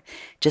labor,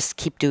 just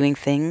keep doing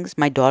things.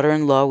 My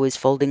daughter-in-law was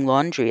folding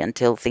laundry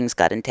until things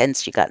got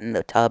intense. She got in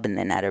the tub and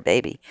then had her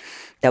baby.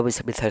 That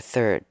was with her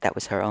third. That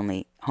was her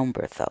only home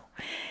birth, though.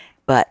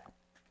 But,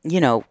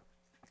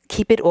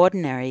 keep it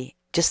ordinary.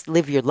 Just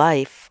live your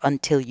life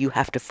until you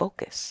have to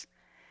focus.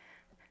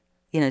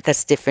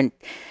 That's different.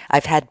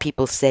 I've had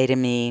people say to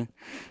me,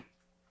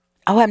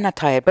 oh, I'm not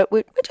tired, but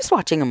we're just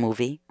watching a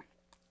movie.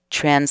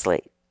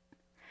 translate.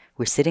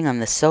 We're sitting on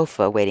the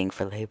sofa waiting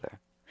for labor.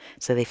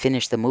 So they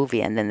finish the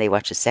movie and then they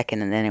watch a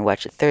second and then they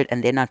watch a third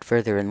and they're not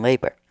further in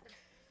labor.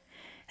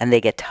 And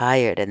they get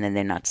tired and then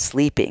they're not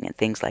sleeping and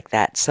things like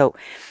that. So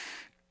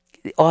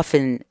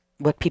often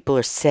what people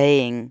are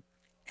saying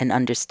and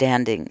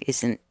understanding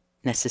isn't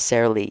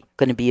necessarily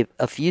going to be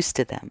of use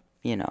to them,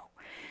 you know.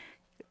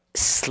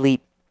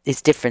 Sleep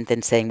is different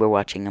than saying we're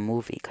watching a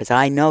movie, because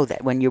I know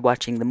that when you're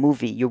watching the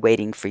movie, you're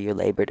waiting for your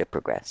labor to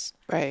progress.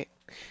 Right.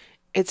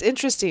 It's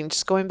interesting,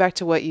 just going back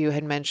to what you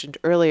had mentioned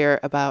earlier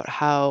about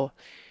how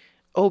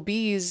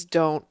OBs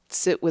don't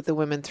sit with the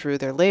women through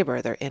their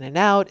labor. They're in and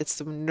out. It's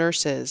the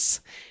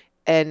nurses.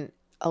 And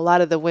a lot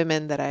of the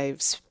women that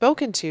I've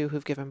spoken to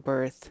who've given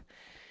birth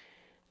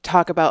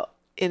talk about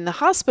in the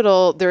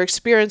hospital, their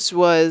experience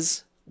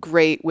was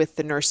great with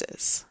the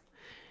nurses.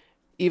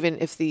 Even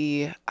if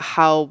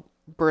how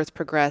birth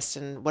progressed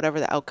and whatever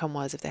the outcome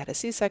was, if they had a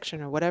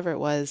C-section or whatever it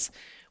was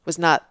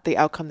not the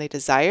outcome they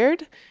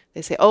desired,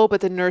 they say, oh,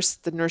 but the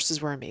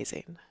nurses were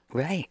amazing.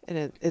 Right.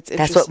 And it's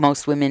That's what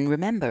most women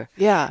remember.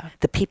 Yeah.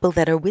 The people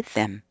that are with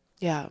them.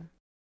 Yeah.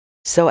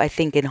 So I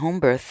think in home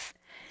birth,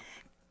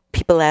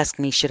 people ask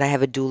me, should I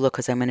have a doula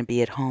because I'm going to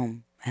be at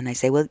home? And I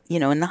say, well, you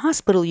know, in the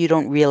hospital, you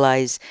don't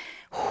realize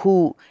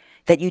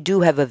that you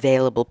do have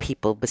available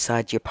people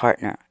besides your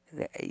partner.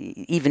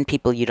 Even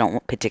people you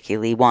don't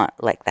particularly want,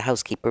 like the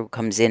housekeeper who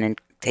comes in and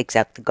takes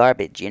out the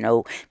garbage, you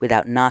know,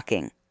 without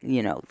knocking,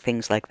 you know,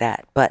 things like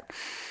that. But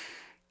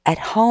at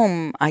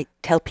home, I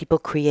tell people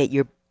create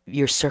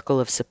your circle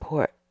of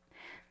support.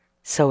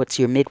 So it's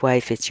your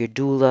midwife, it's your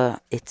doula,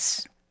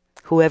 it's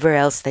whoever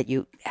else that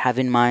you have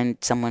in mind,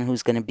 someone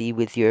who's going to be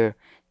with your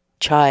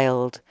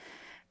child.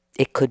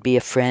 It could be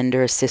a friend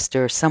or a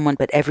sister or someone,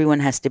 but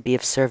everyone has to be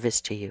of service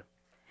to you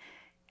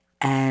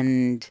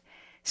and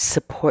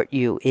support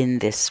you in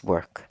this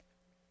work.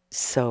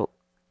 So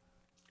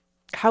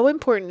how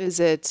important is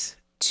it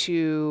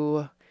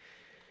to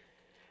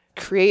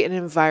create an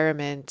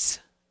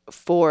environment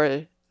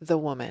for the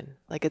woman?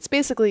 Like, it's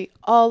basically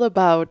all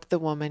about the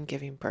woman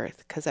giving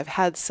birth, because I've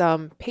had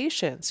some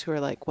patients who are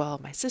like, well,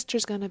 my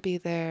sister's going to be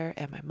there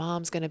and my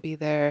mom's going to be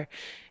there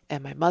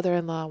and my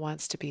mother-in-law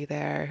wants to be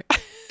there.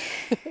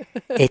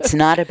 It's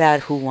not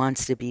about who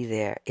wants to be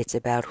there. It's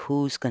about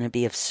who's going to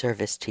be of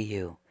service to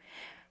you.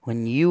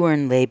 When you are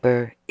in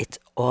labor, it's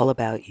all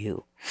about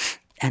you.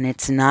 And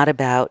it's not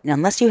about,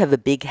 unless you have a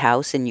big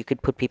house and you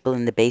could put people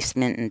in the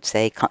basement and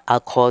say, I'll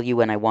call you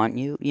when I want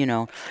you, you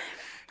know.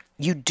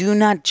 You do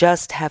not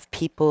just have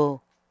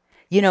people,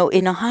 you know,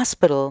 in a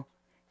hospital,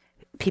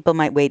 people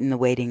might wait in the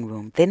waiting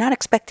room. They're not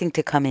expecting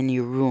to come in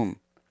your room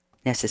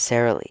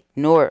necessarily,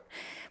 nor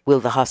will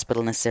the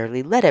hospital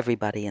necessarily let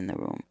everybody in the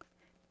room.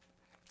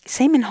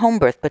 Same in home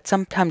birth, but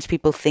sometimes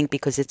people think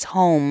because it's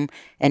home,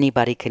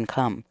 anybody can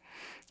come.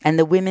 And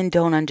the women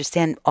don't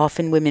understand.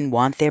 Often women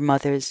want their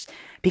mothers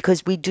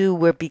because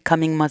we're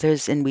becoming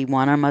mothers and we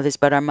want our mothers,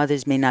 but our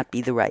mothers may not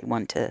be the right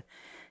one to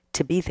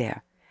be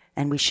there.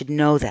 And we should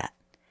know that.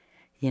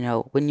 You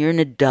know, when you're an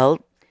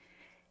adult,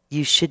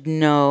 you should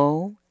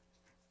know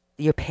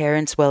your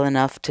parents well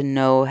enough to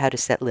know how to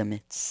set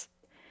limits.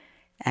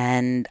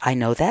 And I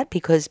know that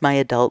because my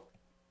adult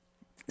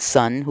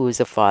son, who is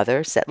a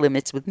father, set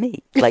limits with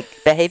me. Like,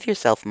 behave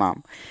yourself,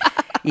 Mom.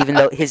 Even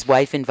though his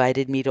wife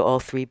invited me to all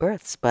 3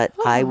 births. But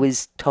I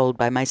was told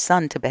by my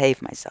son to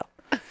behave myself.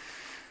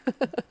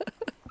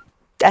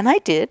 And I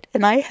did,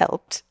 and I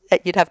helped.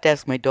 You'd have to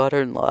ask my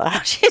daughter-in-law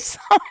how she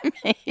saw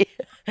me.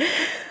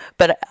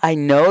 But I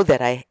know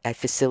that I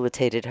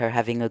facilitated her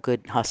having a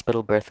good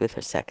hospital birth with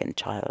her second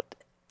child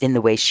in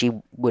the way she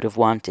would have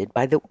wanted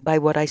by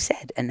what I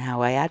said and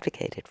how I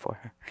advocated for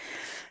her.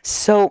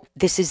 So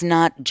this is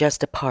not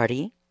just a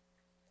party.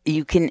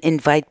 You can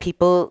invite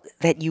people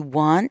that you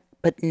want,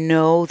 but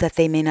know that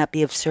they may not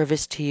be of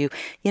service to you.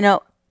 You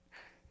know,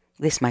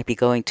 this might be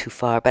going too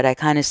far, but I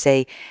kind of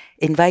say,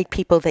 invite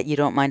people that you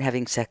don't mind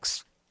having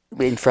sex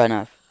in front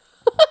of.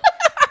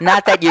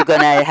 Not that you're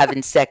going to have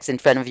sex in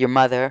front of your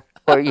mother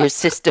or your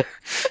sister,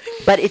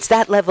 but it's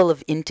that level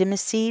of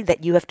intimacy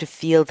that you have to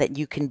feel that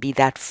you can be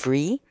that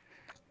free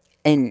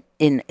in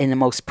the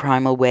most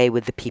primal way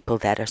with the people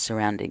that are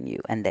surrounding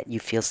you, and that you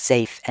feel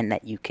safe and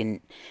that you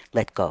can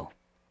let go.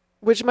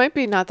 Which might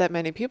be not that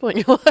many people in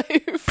your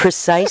life.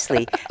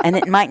 Precisely. And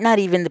it might not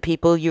even the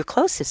people you're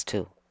closest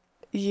to.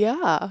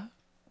 Yeah.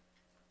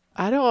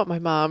 I don't want my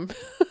mom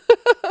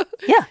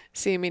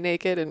seeing me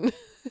naked. And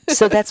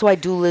so that's why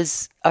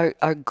doulas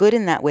are good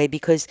in that way,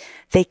 because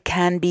they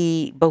can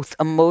be both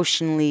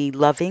emotionally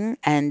loving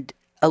and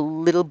a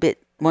little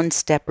bit one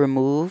step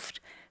removed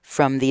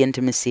from the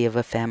intimacy of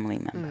a family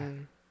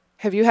member.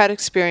 Have you had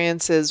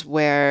experiences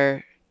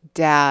where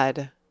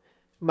dad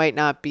might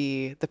not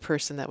be the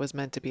person that was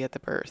meant to be at the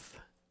birth?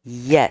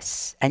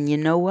 Yes. And you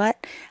know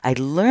what? I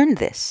learned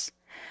this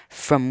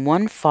from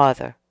one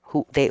father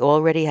who they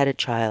already had a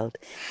child.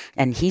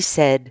 And he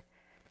said,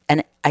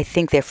 and I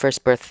think their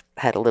first birth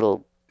had a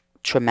little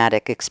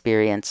traumatic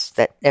experience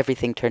that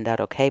everything turned out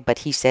okay. But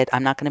he said,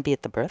 I'm not going to be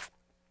at the birth.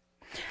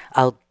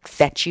 I'll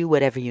fetch you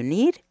whatever you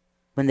need.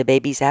 When the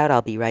baby's out,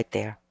 I'll be right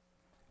there.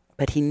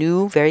 But he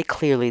knew very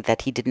clearly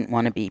that he didn't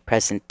want to be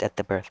present at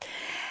the birth.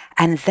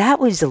 And that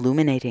was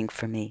illuminating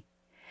for me,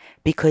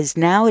 because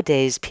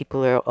nowadays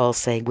people are all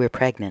saying, we're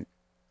pregnant,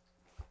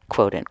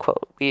 quote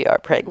unquote. We are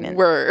pregnant.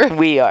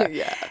 We are.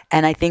 Yeah.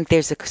 And I think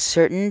there's a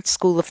certain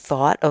school of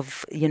thought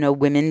of,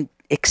 women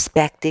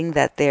expecting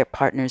that their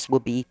partners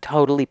will be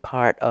totally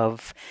part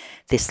of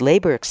this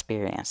labor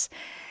experience.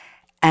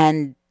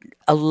 And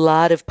a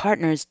lot of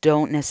partners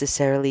don't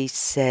necessarily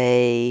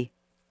say,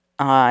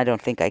 I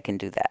don't think I can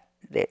do that.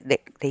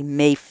 They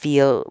may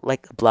feel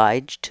like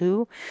obliged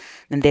to,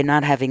 and they're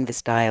not having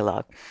this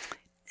dialogue.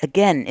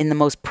 Again, in the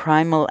most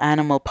primal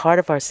animal part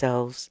of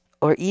ourselves,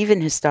 or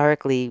even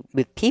historically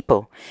with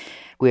people,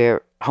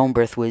 where home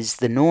birth was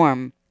the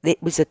norm,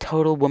 it was a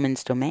total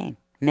woman's domain.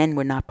 Men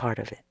were not part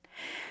of it.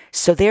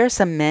 So there are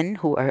some men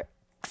who are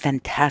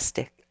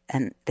fantastic,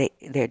 and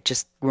they're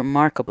just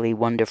remarkably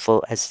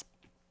wonderful as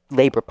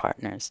labor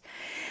partners.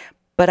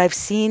 But I've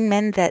seen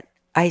men that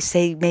I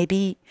say,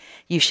 maybe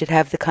you should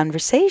have the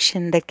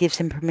conversation that gives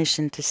him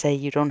permission to say,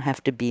 you don't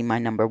have to be my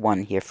number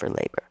one here for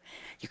labor.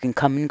 You can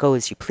come and go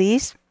as you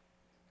please.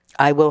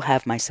 I will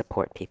have my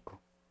support people.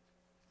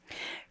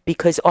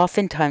 Because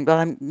oftentimes, well,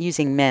 I'm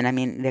using men, I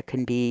mean, there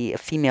can be a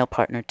female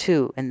partner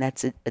too, and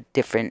that's a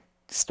different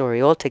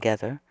story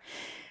altogether.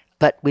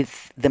 But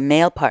with the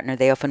male partner,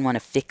 they often want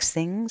to fix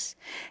things,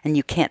 and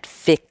you can't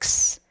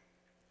fix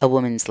a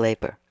woman's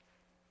labor.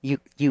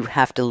 You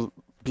have to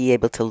be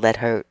able to let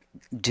her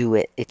do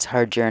it. It's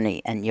her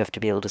journey, and you have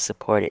to be able to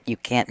support it. You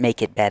can't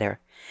make it better.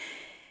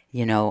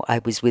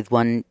 I was with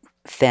one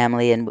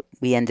family, and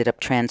we ended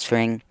up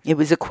transferring. It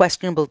was a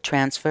questionable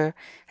transfer.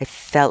 I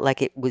felt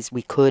like it was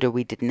we could or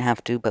we didn't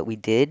have to, but we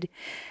did.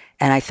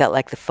 And I felt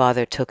like the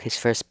father took his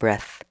first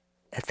breath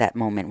at that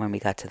moment when we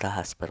got to the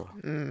hospital.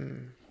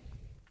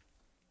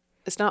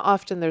 It's not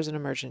often there's an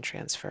emergent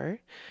transfer,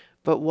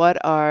 but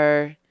what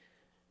are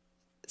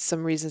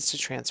some reasons to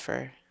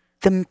transfer?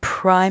 The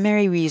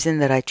primary reason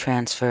that I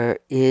transfer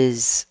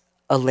is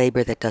a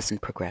labor that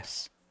doesn't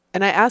progress.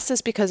 And I ask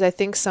this because I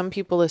think some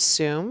people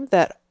assume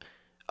that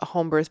a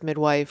home birth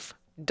midwife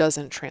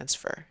doesn't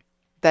transfer.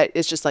 That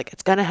it's just like,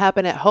 it's going to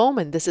happen at home,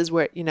 and this is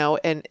where,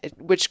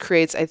 which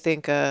creates, I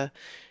think, a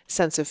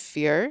sense of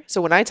fear.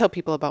 So when I tell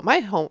people about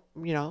my home,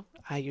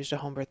 I used a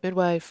home birth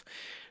midwife,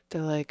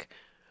 they're like,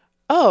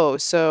 oh,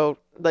 so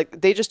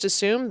like they just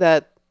assume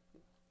that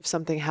if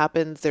something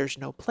happens, there's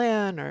no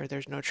plan or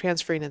there's no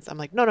transferring. And I'm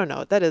like,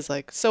 no. That is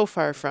like so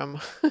far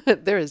from,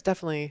 there is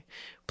definitely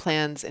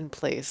plans in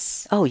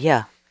place. Oh,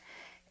 yeah.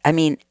 I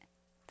mean,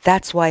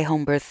 that's why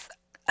home birth,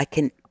 I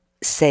can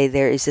say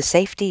there is a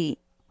safety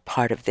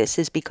part of this,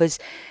 is because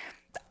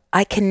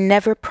I can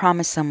never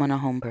promise someone a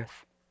home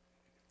birth.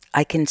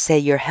 I can say,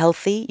 you're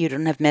healthy, you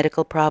don't have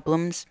medical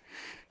problems,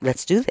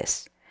 let's do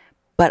this.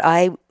 But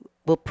I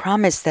will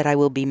promise that I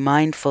will be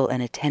mindful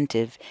and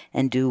attentive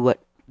and do what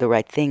the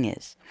right thing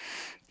is.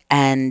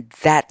 And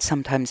that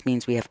sometimes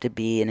means we have to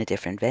be in a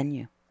different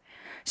venue.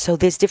 So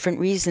there's different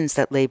reasons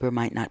that labor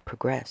might not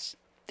progress.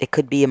 It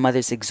could be a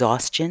mother's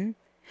exhaustion.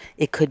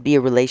 It could be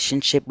a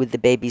relationship with the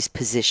baby's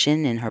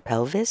position in her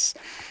pelvis.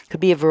 It could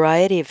be a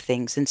variety of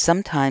things. And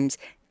sometimes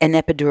an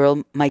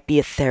epidural might be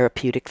a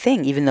therapeutic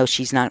thing, even though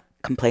she's not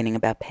complaining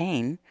about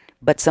pain.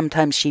 But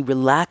sometimes she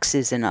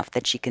relaxes enough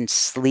that she can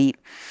sleep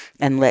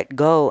and let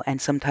go. And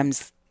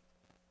sometimes,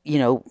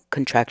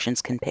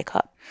 contractions can pick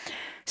up.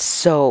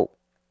 So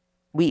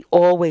we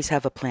always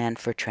have a plan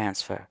for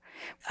transfer.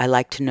 I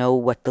like to know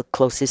what the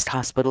closest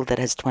hospital that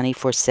has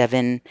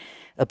 24/7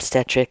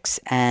 obstetrics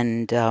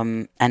and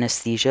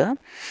anesthesia.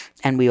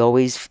 And we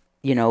always,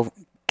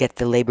 get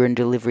the labor and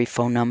delivery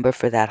phone number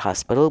for that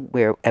hospital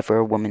wherever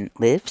a woman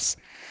lives.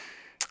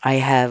 I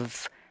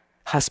have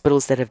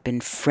hospitals that have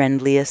been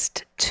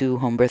friendliest to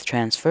home birth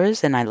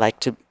transfers, and I like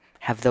to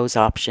have those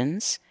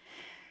options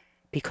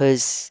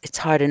because it's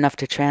hard enough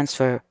to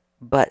transfer,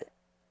 but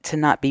to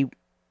not be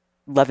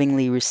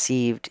lovingly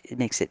received, it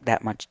makes it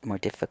that much more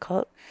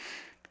difficult.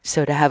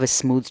 So to have a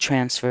smooth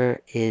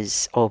transfer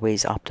is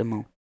always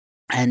optimal.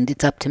 And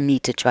it's up to me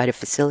to try to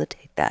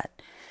facilitate that.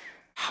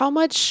 How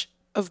much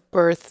of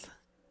birth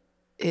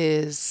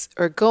is,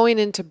 or going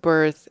into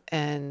birth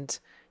and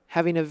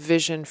having a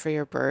vision for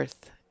your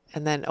birth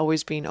and then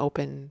always being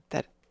open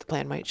that the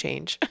plan might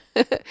change,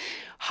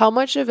 how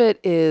much of it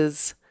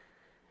is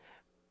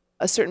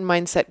a certain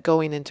mindset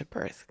going into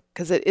birth?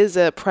 Because it is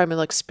a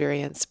primal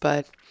experience,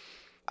 but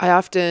I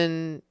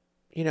often,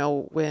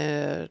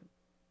 with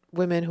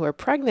women who are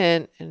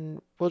pregnant,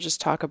 and we'll just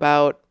talk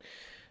about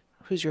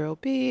who's your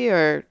OB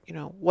or,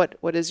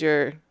 what is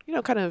your,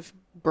 kind of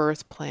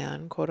birth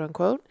plan, quote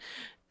unquote.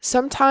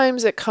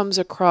 Sometimes it comes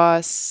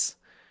across,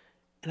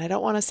 and I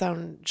don't want to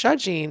sound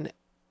judging,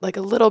 like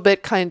a little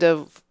bit kind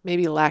of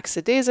maybe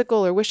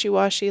lackadaisical or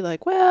wishy-washy,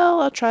 like,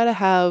 well, I'll try to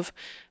have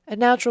a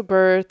natural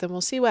birth and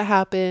we'll see what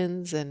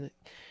happens. And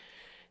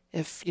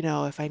if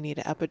I need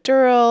an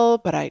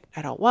epidural, but I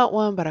don't want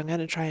one, but I'm going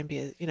to try and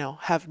be,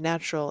 have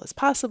natural as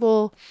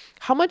possible.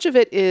 How much of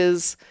it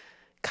is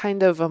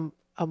kind of a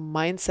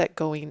mindset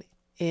going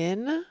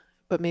in,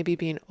 but maybe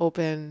being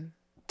open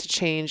to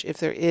change if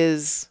there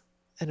is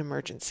an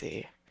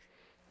emergency.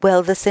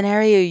 Well, the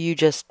scenario you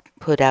just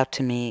put out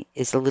to me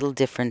is a little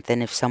different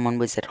than if someone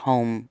was at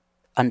home.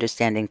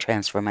 Understanding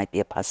transfer might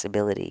be a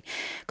possibility,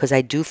 because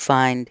I do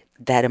find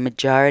that a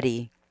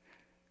majority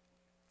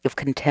of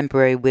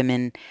contemporary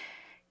women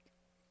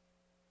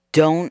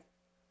don't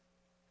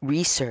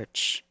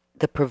research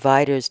the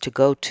providers to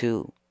go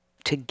to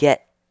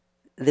get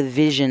the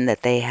vision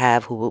that they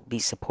have who will be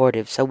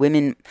supportive. So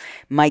women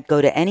might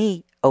go to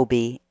any OB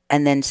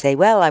and then say,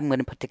 well, I'm going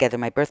to put together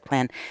my birth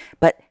plan,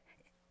 but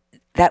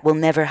that will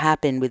never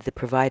happen with the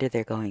provider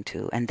they're going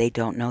to, and they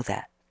don't know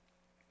that.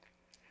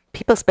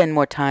 People spend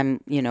more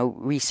time,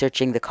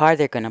 researching the car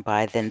they're going to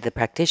buy than the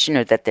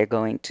practitioner that they're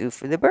going to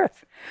for the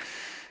birth.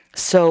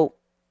 So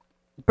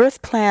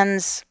birth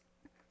plans,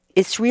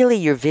 it's really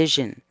your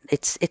vision.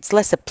 It's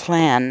less a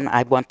plan,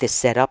 I want this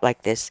set up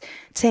like this.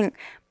 It's saying,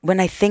 when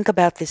I think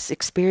about this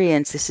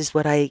experience, this is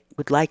what I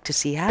would like to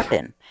see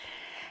happen.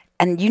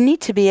 And you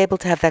need to be able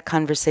to have that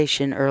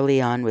conversation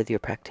early on with your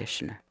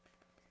practitioner.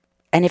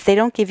 And if they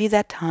don't give you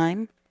that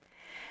time,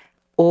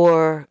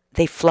 or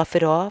they fluff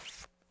it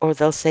off, or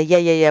they'll say,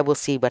 yeah, we'll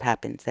see what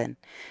happens then.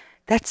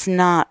 That's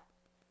not,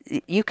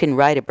 you can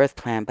write a birth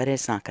plan, but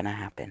it's not going to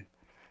happen.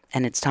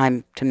 And it's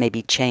time to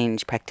maybe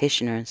change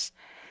practitioners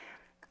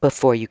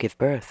before you give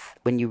birth,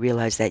 when you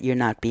realize that you're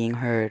not being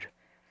heard,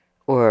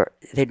 or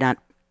they're not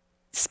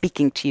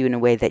speaking to you in a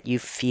way that you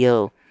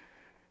feel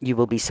you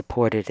will be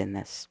supported in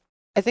this.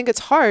 I think it's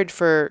hard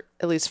for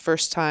at least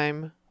first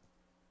time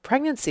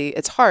pregnancy.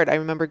 It's hard. I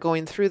remember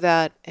going through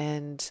that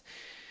and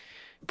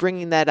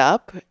bringing that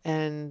up.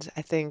 And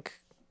I think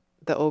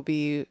the OB,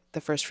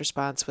 the first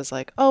response was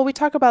like, oh, we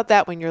talk about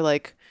that when you're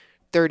like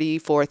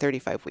 34,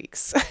 35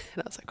 weeks. And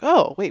I was like,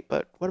 oh, wait,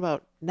 but what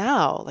about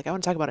now? Like, I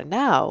want to talk about it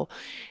now.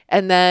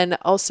 And then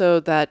also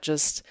that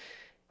just,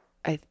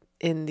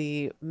 in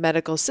the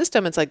medical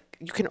system, it's like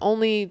you can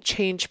only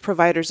change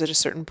providers at a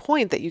certain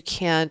point, that you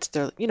can't,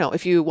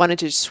 if you wanted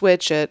to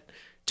switch at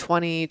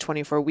 20,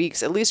 24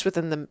 weeks, at least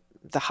within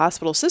the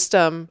hospital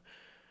system,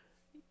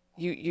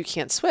 you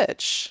can't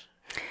switch.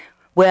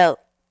 Well,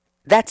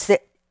 that's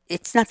it.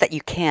 It's not that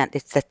you can't,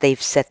 it's that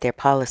they've set their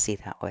policy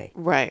that way.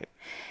 Right.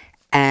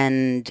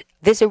 And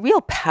there's a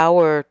real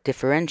power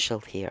differential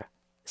here.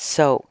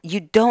 So you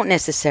don't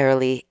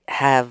necessarily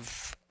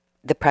have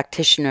the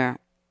practitioner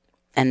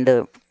and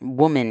the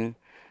woman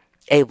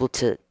able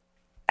to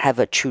have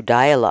a true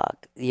dialogue.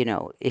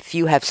 If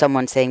you have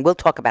someone saying, we'll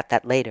talk about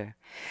that later,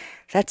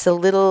 that's a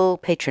little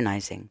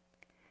patronizing.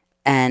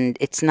 And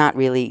it's not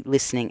really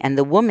listening. And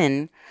the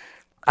woman,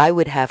 I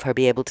would have her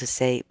be able to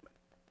say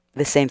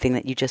the same thing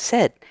that you just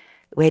said.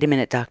 Wait a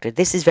minute, doctor,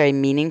 this is very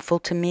meaningful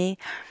to me,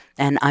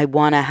 and I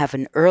want to have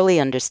an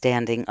early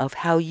understanding of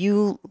how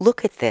you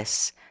look at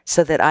this,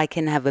 so that I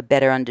can have a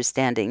better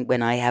understanding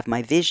when I have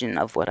my vision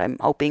of what I'm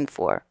hoping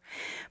for.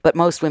 But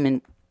most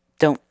women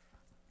don't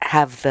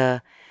have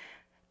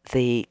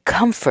the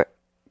comfort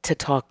to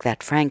talk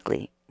that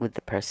frankly with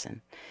the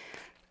person.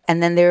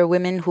 And then there are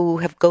women who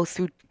go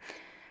through,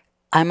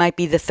 I might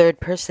be the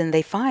third person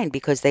they find,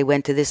 because they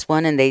went to this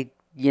one and they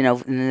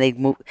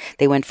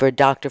went for a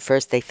doctor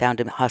first, they found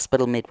a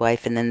hospital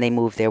midwife, and then they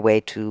moved their way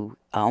to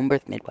a home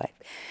birth midwife.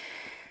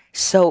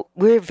 So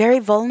we're very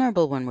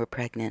vulnerable when we're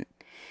pregnant.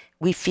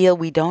 We feel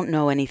we don't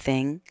know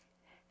anything,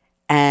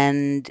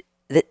 and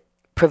the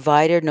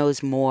provider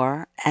knows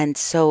more, and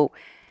so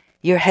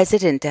you're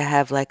hesitant to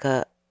have like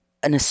an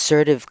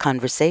assertive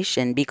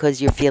conversation,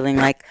 because you're feeling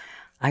like,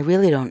 I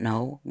really don't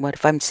know. What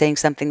if I'm saying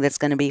something that's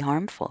going to be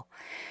harmful?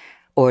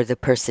 Or the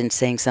person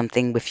saying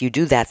something, if you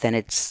do that, then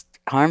it's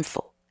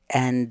harmful.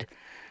 And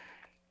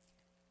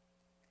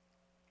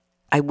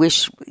I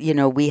wish,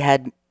 we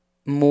had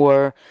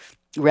more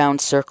round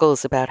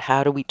circles about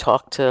how do we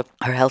talk to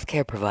our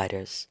healthcare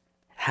providers.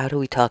 How do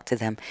we talk to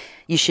them?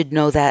 You should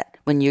know that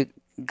when you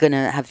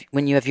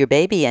have your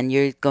baby and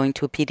you're going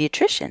to a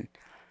pediatrician.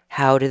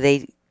 How do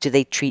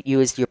they treat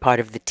you as you're part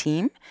of the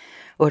team,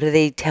 or do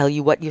they tell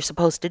you what you're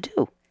supposed to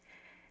do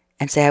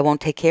and say, I won't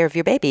take care of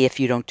your baby if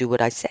you don't do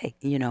what I say,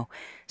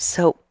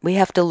 So we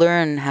have to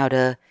learn how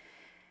to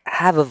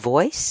have a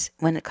voice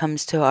when it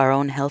comes to our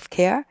own health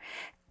care,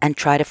 and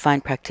try to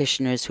find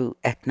practitioners who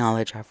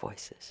acknowledge our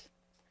voices.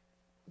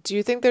 Do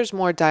you think there's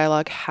more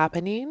dialogue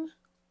happening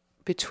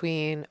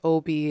between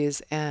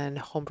OBs and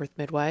home birth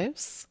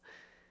midwives?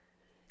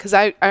 Because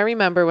I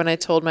remember when I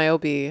told my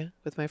OB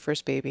with my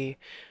first baby,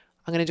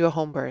 I'm going to do a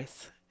home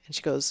birth. And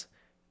she goes,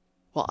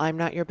 well, I'm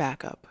not your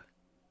backup.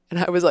 And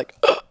I was like,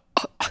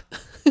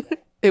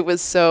 it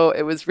was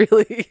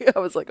really, I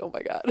was like, oh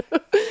my God.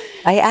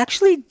 I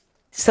actually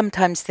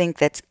sometimes think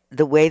that's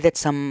the way that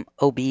some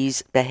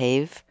OBs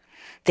behave.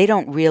 They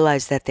don't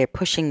realize that they're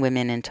pushing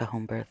women into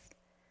home birth.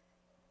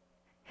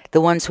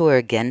 The ones who are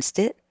against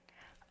it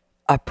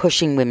are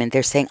pushing women.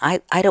 They're saying,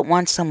 I don't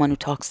want someone who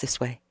talks this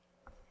way.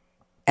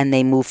 And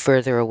they move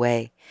further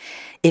away.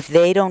 If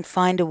they don't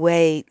find a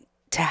way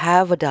to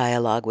have a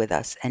dialogue with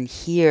us and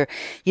hear,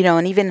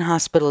 and even in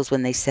hospitals,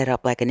 when they set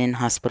up like an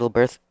in-hospital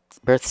birth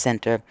birth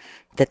center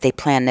that they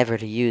plan never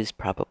to use,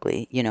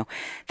 probably.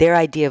 Their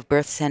idea of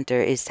birth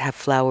center is to have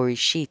flowery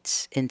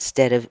sheets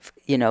instead of,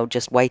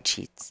 just white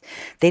sheets.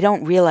 They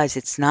don't realize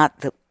it's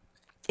not the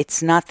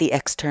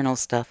external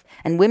stuff.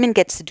 And women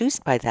get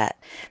seduced by that.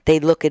 They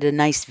look at a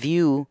nice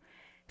view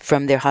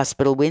from their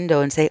hospital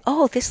window and say,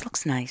 oh, this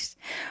looks nice.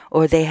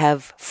 Or they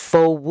have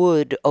faux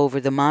wood over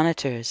the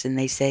monitors and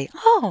they say,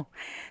 oh,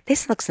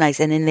 this looks nice.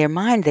 And in their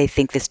mind, they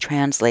think this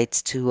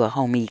translates to a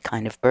homey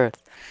kind of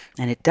birth.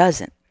 And it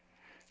doesn't.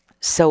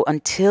 So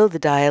until the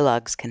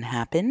dialogues can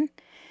happen,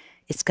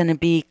 it's going to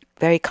be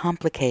very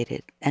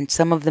complicated. And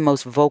some of the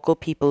most vocal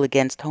people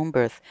against home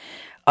birth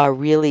are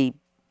really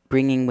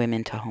bringing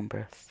women to home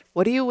birth.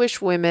 What do you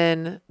wish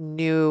women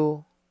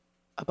knew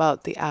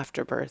about the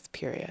afterbirth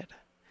period?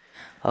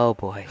 Oh,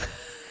 boy.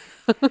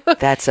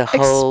 That's a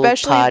whole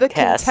Especially podcast. The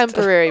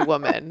contemporary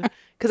woman.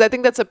 Because I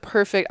think that's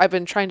I've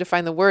been trying to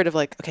find the word of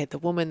the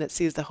woman that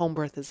sees the home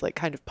birth is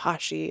kind of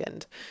poshy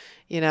and,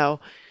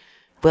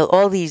 Well,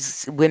 all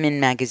these women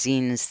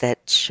magazines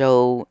that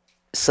show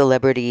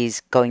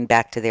celebrities going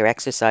back to their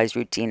exercise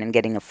routine and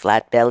getting a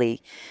flat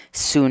belly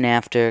soon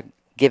after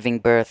giving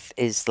birth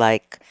is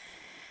like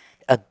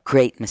a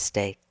great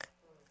mistake.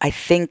 I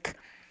think,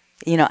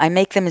 I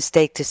make the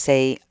mistake to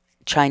say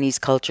Chinese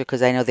culture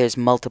because I know there's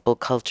multiple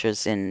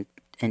cultures in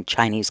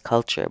Chinese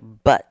culture,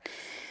 but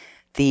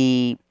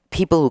the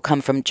people who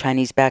come from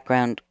Chinese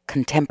background,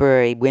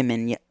 contemporary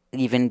women,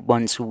 even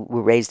ones who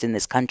were raised in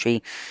this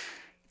country,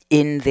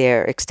 in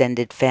their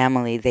extended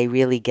family, they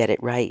really get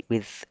it right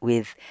with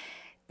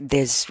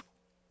there's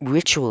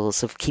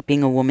rituals of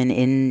keeping a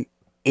woman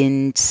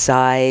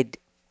inside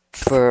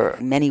for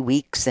many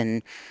weeks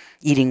and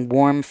eating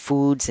warm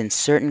foods and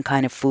certain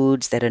kind of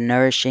foods that are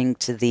nourishing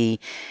to the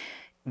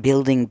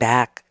building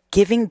back.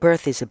 Giving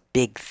birth is a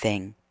big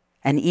thing.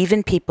 And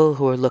even people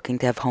who are looking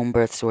to have home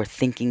births or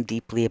thinking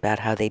deeply about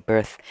how they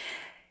birth,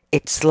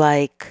 it's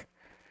like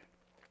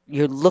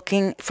you're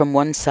looking from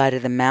one side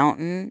of the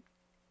mountain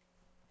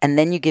and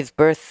then you give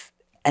birth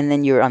and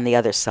then you're on the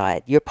other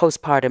side. You're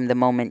postpartum the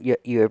moment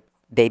your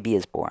baby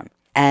is born.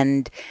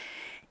 And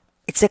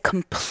it's a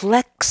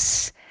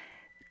complex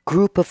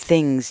group of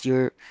things.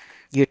 You're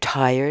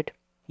tired.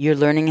 You're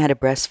learning how to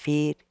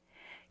breastfeed.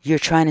 You're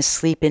trying to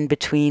sleep in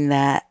between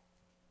that.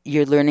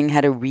 You're learning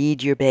how to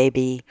read your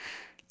baby.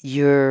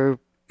 You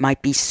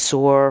might be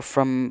sore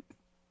from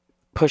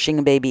pushing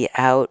a baby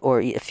out,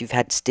 or if you've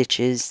had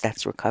stitches,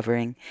 that's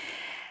recovering.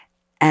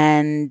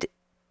 And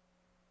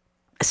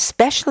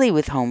especially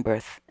with home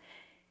birth,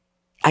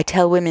 I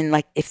tell women,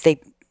 if they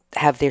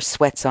have their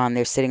sweats on,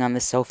 they're sitting on the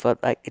sofa,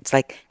 it's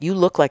like you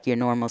look like your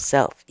normal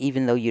self,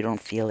 even though you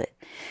don't feel it.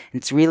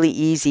 And it's really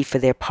easy for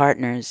their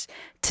partners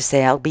to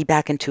say, I'll be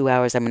back in 2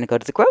 hours. I'm going to go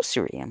to the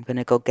grocery. I'm going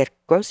to go get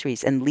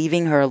groceries, and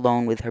leaving her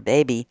alone with her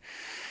baby.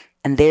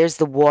 And there's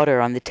the water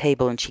on the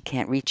table and she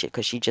can't reach it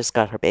because she just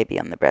got her baby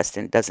on the breast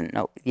and doesn't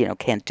know,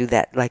 can't do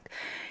that.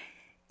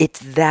 It's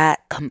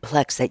that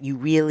complex that you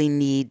really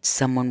need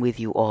someone with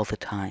you all the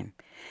time.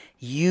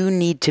 You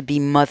need to be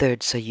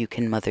mothered so you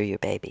can mother your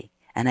baby.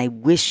 And I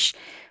wish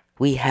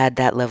we had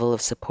that level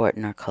of support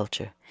in our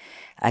culture.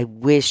 I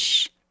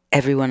wish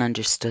everyone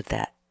understood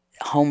that.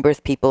 Home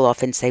birth people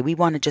often say, we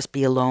want to just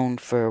be alone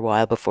for a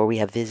while before we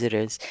have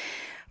visitors.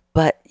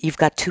 But you've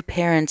got two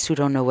parents who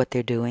don't know what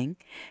they're doing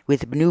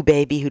with a new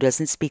baby who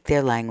doesn't speak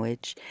their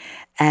language.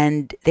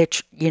 And they're,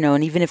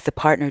 and even if the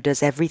partner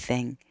does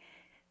everything,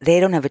 they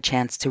don't have a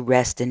chance to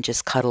rest and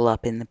just cuddle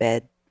up in the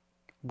bed.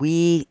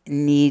 We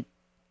need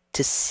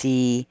to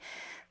see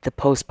the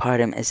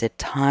postpartum as a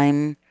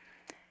time,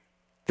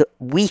 the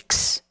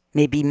weeks,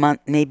 maybe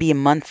a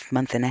month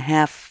and a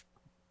half,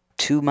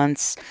 2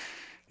 months,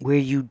 where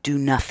you do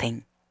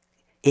nothing.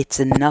 It's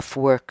enough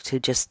work to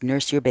just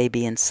nurse your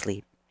baby and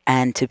sleep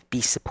and to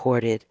be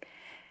supported.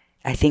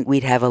 I think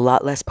we'd have a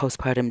lot less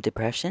postpartum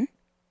depression,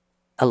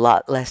 a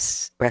lot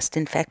less breast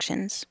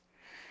infections,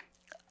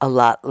 a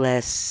lot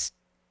less,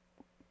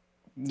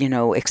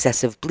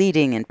 excessive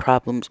bleeding and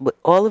problems.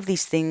 All of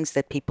these things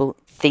that people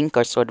think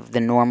are sort of the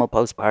normal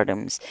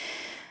postpartums,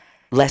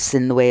 less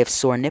in the way of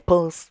sore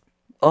nipples,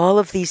 all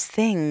of these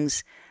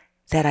things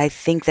that I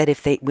think that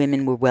if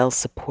women were well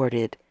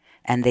supported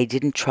and they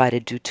didn't try to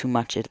do too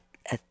much at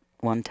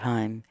one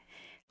time.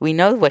 We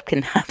know what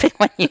can happen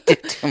when you do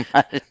too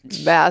much.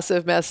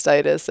 Massive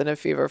mastitis and a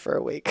fever for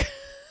a week.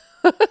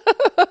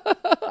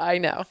 I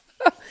know.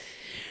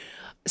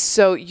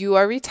 So you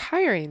are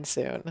retiring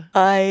soon.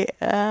 I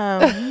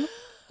am.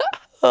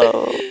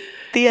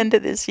 The end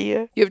of this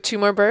year. You have 2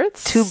 more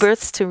births? 2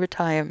 births to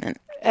retirement.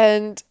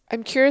 And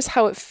I'm curious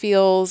how it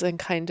feels and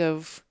kind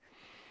of,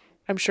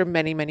 I'm sure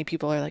many, many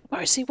people are like,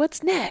 Marcy,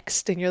 what's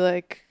next? And you're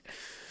like,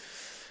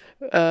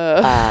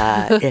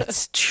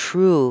 It's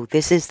true.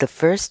 This is the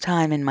first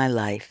time in my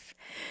life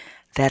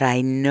that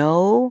I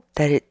know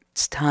that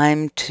it's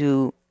time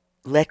to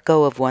let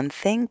go of one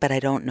thing, but I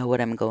don't know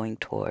what I'm going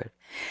toward.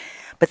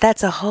 But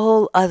that's a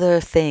whole other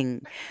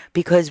thing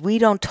because we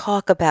don't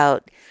talk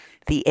about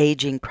the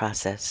aging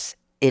process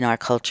in our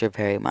culture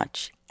very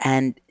much.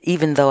 And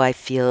even though I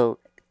feel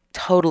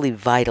totally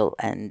vital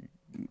and,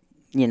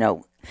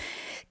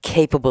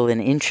 capable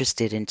and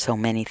interested in so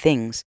many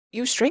things.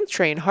 You strength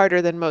train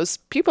harder than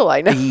most people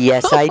I know.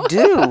 Yes, I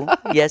do.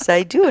 Yes,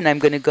 I do. And I'm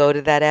going to go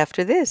to that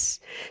after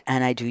this.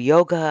 And I do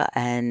yoga.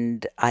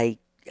 And a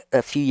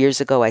few years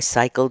ago, I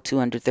cycled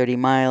 230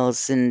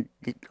 miles and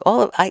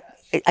I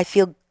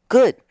feel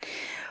good.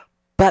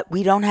 But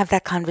we don't have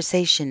that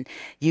conversation.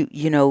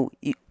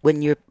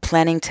 When you're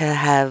planning to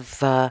have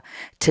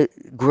to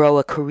grow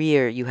a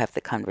career, you have the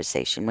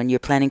conversation. When you're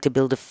planning to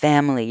build a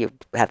family, you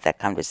have that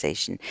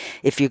conversation.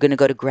 If you're going to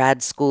go to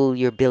grad school,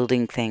 you're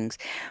building things.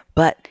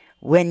 But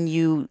when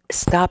you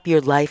stop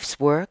your life's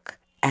work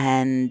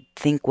and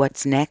think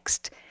what's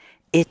next,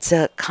 it's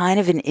a kind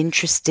of an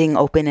interesting,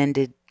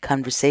 open-ended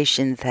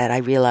conversation that I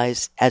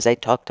realize as I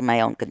talk to my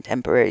own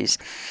contemporaries,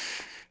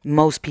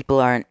 most people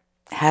aren't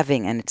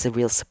having, and it's a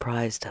real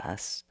surprise to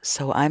us.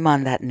 So I'm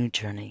on that new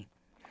journey,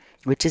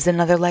 which is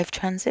another life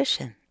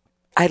transition.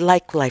 I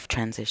like life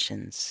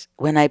transitions.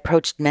 When I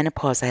approached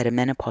menopause, I had a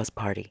menopause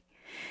party.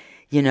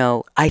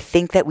 I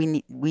think that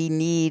we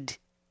need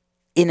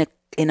in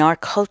our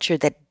culture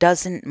that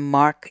doesn't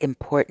mark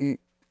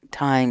important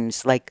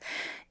times like,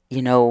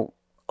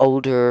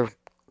 older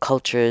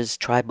cultures,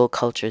 tribal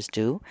cultures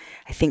do.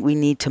 I think we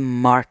need to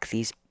mark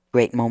these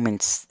great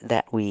moments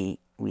that we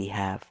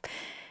have.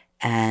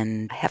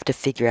 And I have to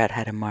figure out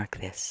how to mark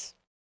this.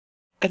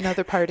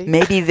 Another party.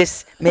 Maybe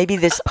this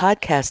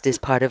podcast is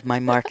part of my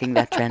marking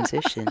that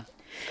transition.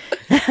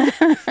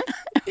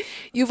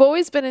 You've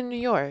always been in New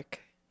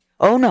York.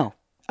 Oh, no.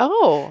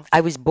 Oh.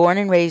 I was born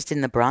and raised in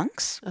the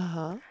Bronx.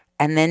 Uh-huh.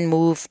 And then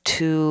moved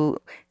to...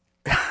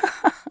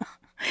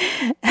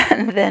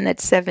 And then at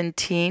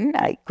 17,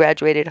 I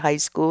graduated high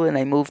school and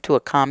I moved to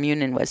a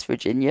commune in West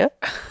Virginia.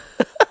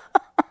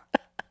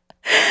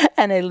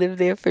 And I lived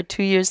there for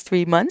 2 years,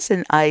 3 months,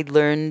 and I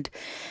learned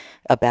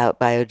about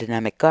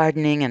biodynamic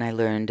gardening, and I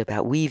learned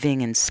about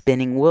weaving and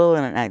spinning wool,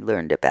 and I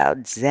learned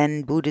about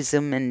Zen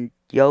Buddhism and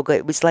yoga.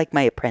 It was like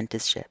my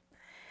apprenticeship.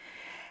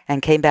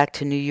 And came back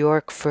to New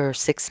York for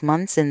 6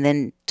 months and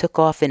then took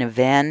off in a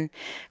van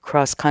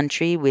cross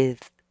country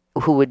with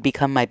who would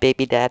become my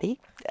baby daddy.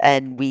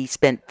 And we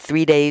spent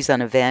 3 days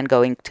on a van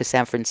going to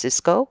San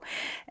Francisco,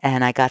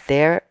 and I got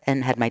there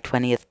and had my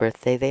 20th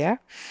birthday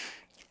there,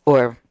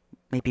 or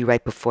maybe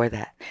right before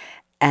that,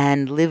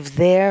 and lived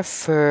there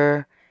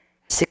for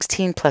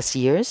 16 plus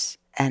years.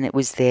 And it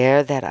was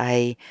there that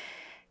I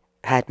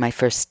had my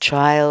first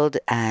child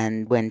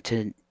and went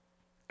to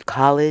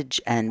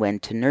college and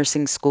went to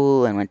nursing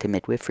school and went to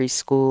midwifery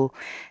school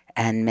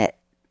and met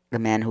the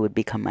man who would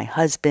become my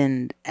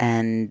husband,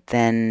 and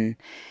then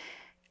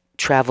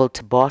traveled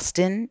to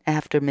Boston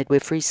after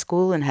midwifery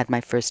school and had my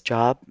first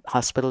job,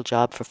 hospital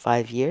job, for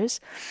 5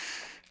 years.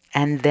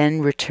 And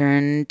then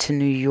returned to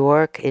New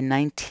York in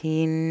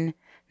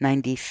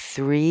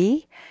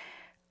 1993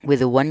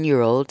 with a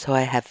 1-year-old. So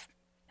I have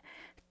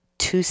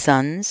 2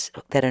 sons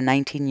that are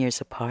 19 years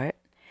apart.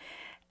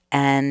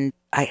 And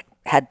I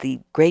had the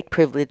great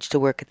privilege to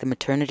work at the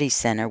maternity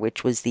center,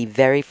 which was the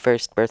very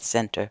first birth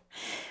center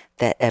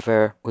that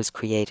ever was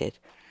created.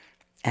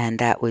 And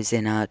that was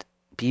in a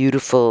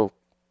beautiful,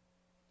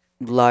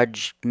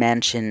 large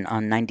mansion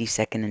on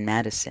 92nd and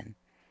Madison.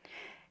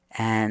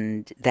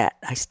 And that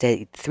I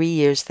stayed 3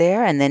 years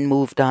there and then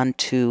moved on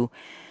to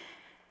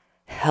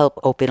help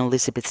open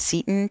Elizabeth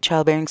Seton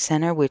Childbearing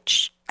Center,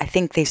 which I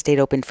think they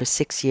stayed open for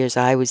 6 years.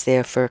 I was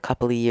there for a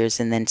couple of years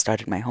and then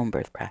started my home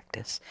birth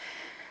practice.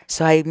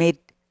 So I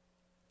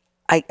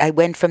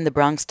went from the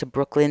Bronx to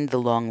Brooklyn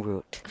the long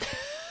route.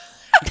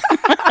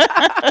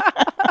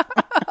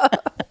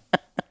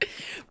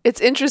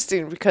 It's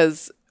interesting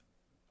because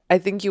I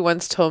think you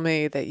once told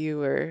me that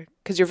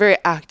because you're very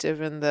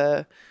active in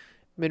the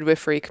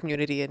midwifery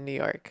community in New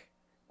York,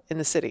 in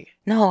the city.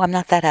 No, I'm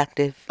not that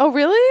active. Oh,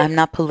 really? I'm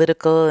not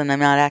political and I'm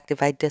not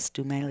active. I just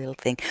do my little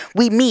thing.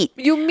 We meet.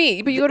 You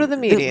meet, but you go to the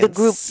meetings. The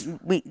group,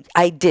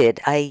 I did.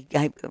 I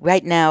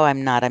right now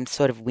I'm not. I'm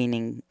sort of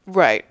weaning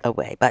away.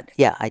 But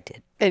yeah, I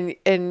did.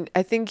 And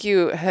I think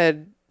you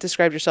had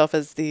described yourself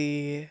as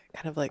the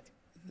kind of like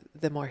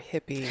the more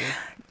hippie.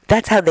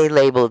 That's how they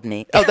labeled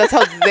me. Oh, that's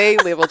how they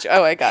labeled you.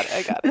 Oh, I got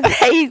it.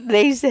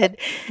 They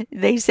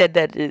said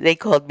that they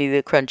called me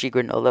the crunchy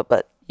granola,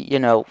 but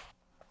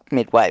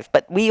midwife.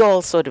 But we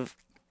all sort of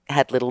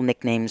had little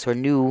nicknames or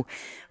knew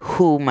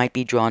who might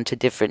be drawn to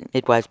different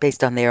midwives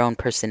based on their own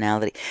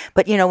personality.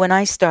 But when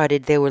I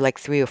started, there were like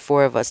 3 or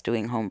 4 of us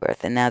doing home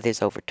birth, and now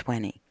there's over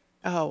 20.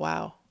 Oh,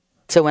 wow.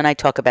 So when I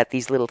talk about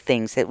these little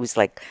things, it was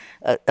like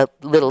a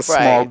little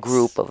small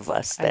group of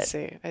us. I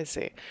see.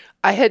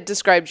 I had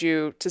described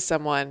you to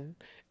someone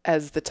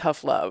as the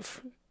tough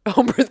love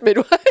home birth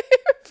midwife.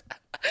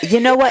 You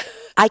know what?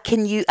 I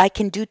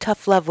can do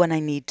tough love when I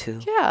need to.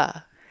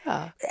 Yeah.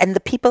 And the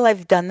people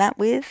I've done that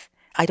with,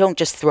 I don't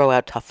just throw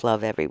out tough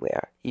love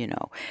everywhere,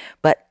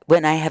 But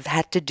when I have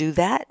had to do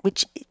that,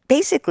 which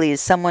basically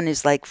is someone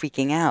is like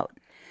freaking out,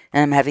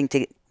 and I'm having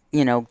to,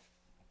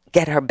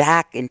 get her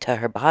back into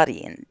her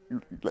body and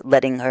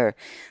letting her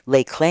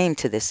lay claim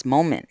to this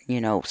moment,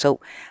 So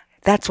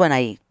that's when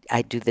I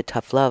I do the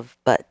tough love,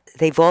 but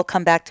they've all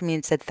come back to me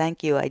and said,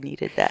 thank you, I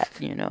needed that,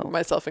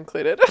 Myself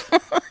included.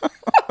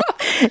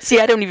 See,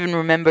 I don't even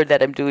remember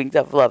that I'm doing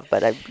tough love,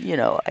 but I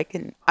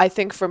can. I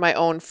think for my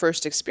own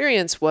first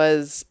experience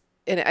was,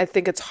 and I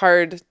think it's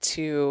hard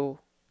to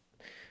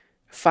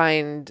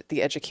find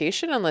the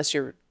education unless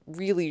you're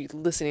really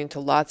listening to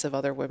lots of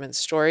other women's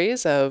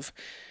stories of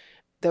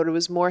that it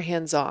was more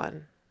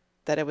hands-on,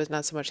 that it was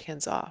not so much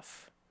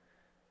hands-off.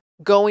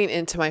 Going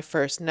into my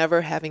first,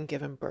 never having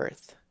given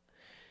birth,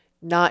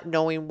 not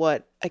knowing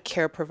what a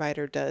care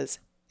provider does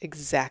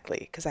exactly,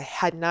 because I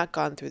had not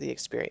gone through the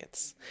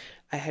experience.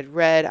 I had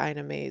read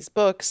Ina May's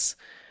books.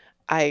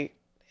 I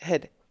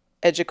had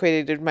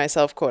educated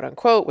myself, quote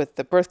unquote, with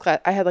the birth class.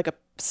 I had like a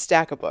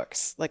stack of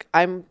books. Like,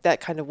 I'm that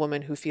kind of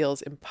woman who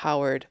feels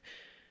empowered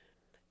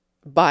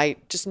by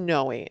just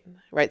knowing,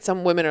 right?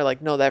 Some women are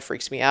like, no, that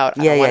freaks me out.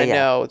 I don't want to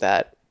know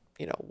that,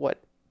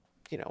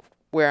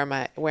 where I'm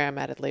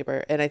at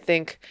labor. And I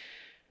think,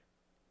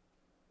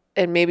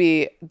 and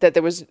maybe that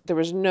there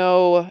was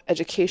no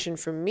education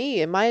for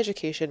me in my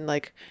education.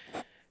 Like,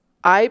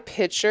 I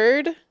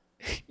pictured,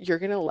 you're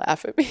going to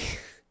laugh at me,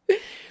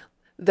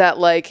 that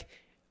like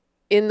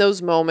in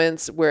those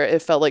moments where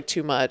it felt like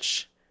too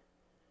much,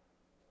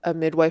 a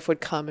midwife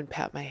would come and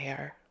pat my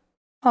hair.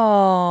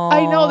 Oh,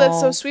 I know that's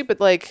so sweet,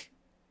 but like,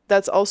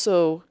 that's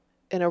also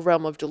in a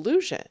realm of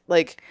delusion.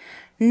 Like,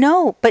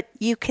 no, but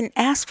you can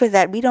ask for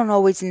that. We don't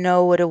always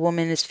know what a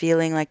woman is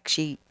feeling like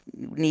she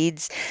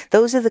needs.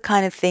 Those are the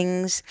kind of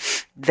things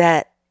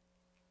that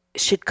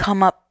should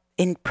come up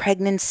in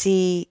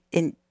pregnancy,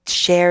 in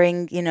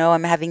sharing,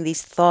 I'm having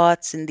these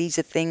thoughts, and these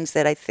are things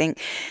that I think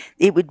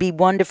it would be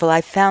wonderful.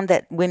 I found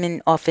that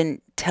women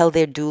often tell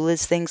their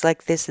doulas things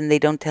like this, and they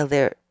don't tell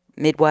their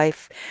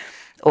midwife,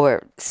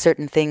 or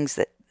certain things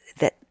that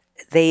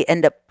they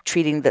end up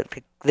treating the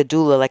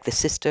doula like the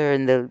sister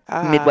and the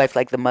midwife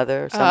like the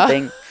mother or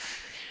something.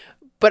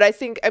 But I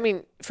think,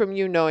 from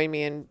you knowing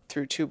me and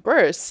through two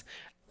births,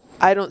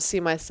 I don't see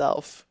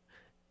myself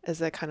as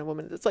that kind of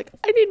woman that's like,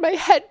 I need my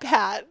head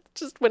pat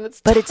just when it's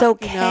But tough, it's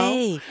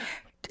okay.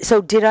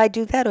 So did I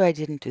do that or I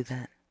didn't do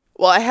that?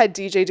 Well, I had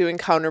DJ doing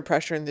counter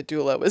pressure and the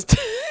doula was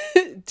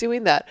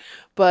doing that.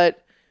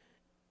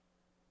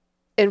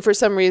 And for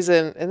some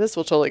reason, and this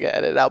will totally get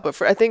edited out, but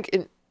I think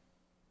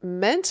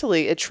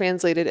mentally it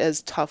translated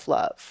as tough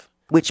love.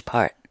 Which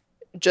part?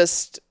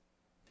 Just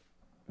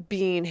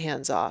being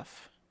hands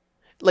off,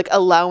 like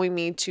allowing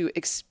me to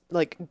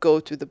go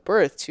through the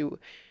birth, to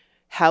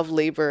have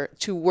labor,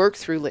 to work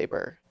through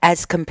labor.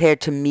 As compared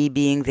to me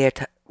being there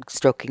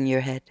stroking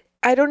your head?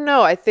 I don't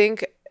know. I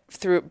think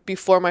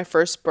before my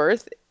first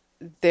birth,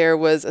 there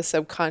was a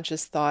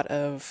subconscious thought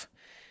of,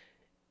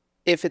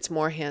 if it's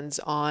more hands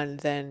on,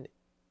 then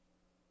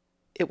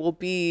it will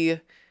be,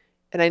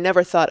 and I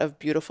never thought of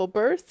beautiful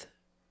birth,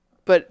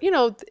 but you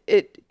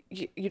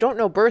don't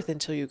know birth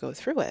until you go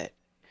through it.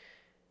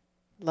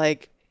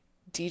 Like,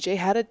 DJ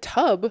had a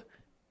tub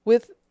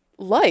with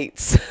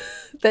lights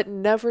that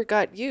never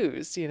got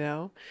used,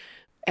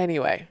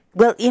 Anyway.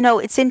 Well,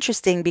 it's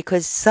interesting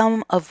because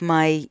some of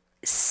my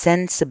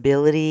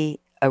sensibility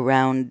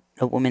around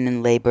a woman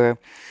in labor,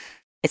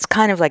 it's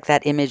kind of like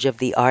that image of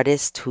the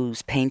artist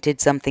who's painted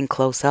something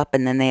close up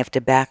and then they have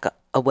to back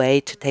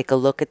away to take a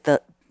look at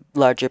the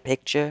larger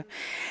picture.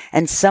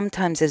 And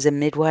sometimes as a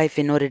midwife,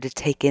 in order to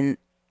take in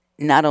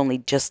not only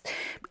just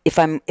if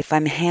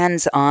I'm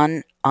hands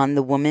on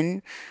the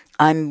woman,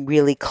 I'm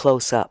really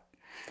close up.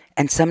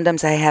 And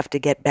sometimes I have to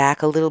get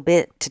back a little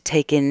bit to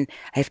take in,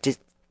 I have to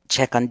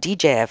check on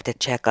DJ, I have to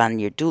check on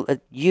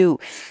the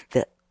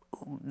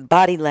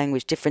body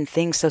language, different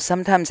things. So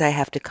sometimes I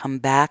have to come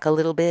back a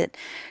little bit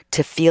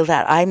to feel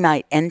that. I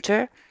might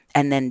enter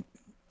and then,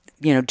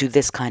 do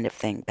this kind of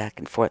thing back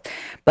and forth.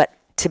 But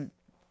to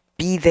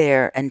be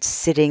there and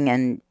sitting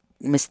and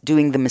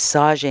doing the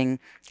massaging,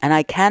 and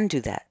I can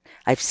do that.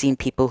 I've seen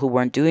people who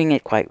weren't doing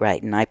it quite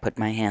right, and I put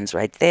my hands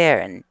right there,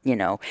 and,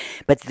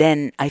 But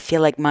then I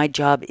feel like my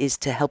job is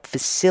to help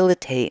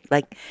facilitate,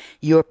 like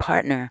your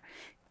partner,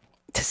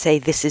 to say,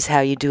 this is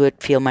how you do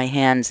it, feel my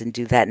hands and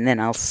do that, and then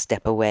I'll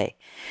step away.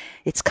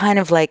 It's kind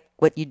of like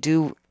what you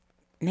do.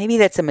 Maybe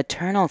that's a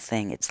maternal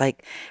thing. It's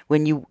like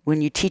when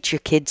you teach your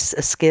kids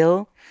a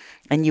skill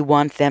and you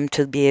want them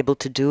to be able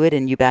to do it,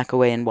 and you back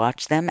away and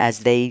watch them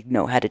as they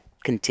know how to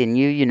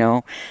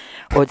continue,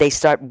 or they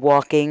start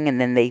walking and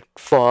then they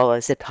fall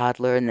as a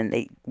toddler and then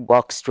they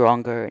walk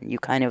stronger, and you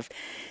kind of,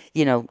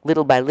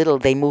 little by little,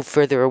 they move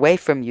further away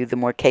from you the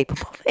more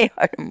capable they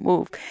are to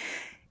move.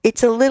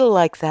 It's a little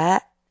like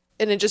that.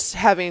 And then just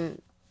having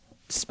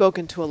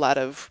spoken to a lot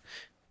of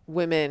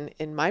women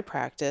in my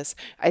practice,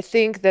 I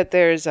think that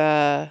there's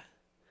a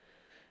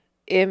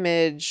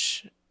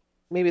image,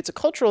 maybe it's a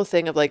cultural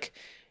thing of like,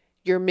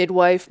 your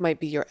midwife might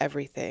be your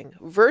everything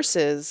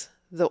versus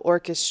the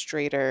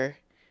orchestrator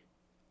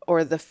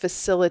or the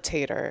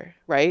facilitator,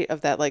 right?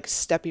 Of that, like,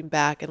 stepping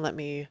back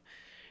and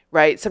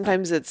right?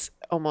 Sometimes it's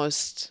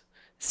almost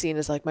seen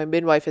as like, my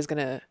midwife is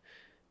going to,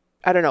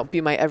 I don't know,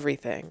 be my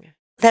everything.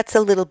 That's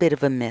a little bit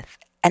of a myth.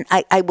 And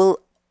I will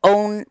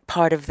own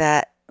part of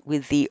that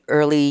with the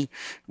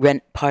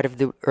part of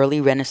the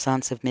early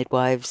renaissance of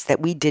midwives, that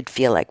we did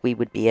feel like we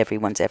would be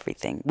everyone's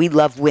everything. We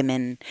love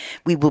women.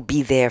 We will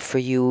be there for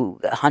you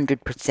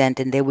 100%.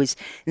 And there was,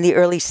 in the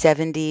early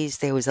 70s,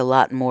 there was a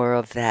lot more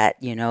of that,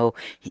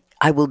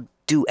 I will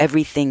do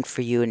everything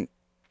for you. And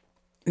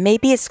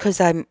maybe it's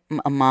because I'm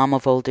a mom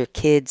of older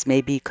kids,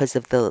 maybe because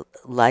of the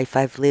life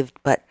I've lived,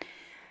 but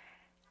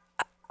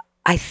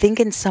I think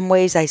in some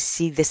ways I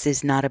see this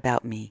is not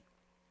about me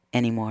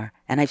anymore.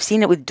 And I've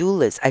seen it with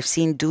doulas. I've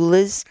seen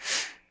doulas.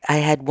 I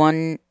had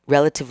one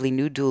relatively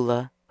new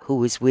doula who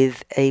was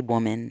with a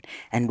woman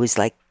and was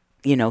like,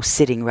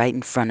 sitting right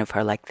in front of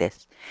her like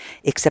this.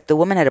 Except the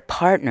woman had a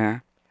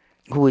partner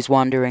who was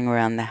wandering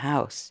around the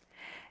house.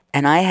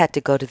 And I had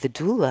to go to the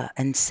doula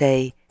and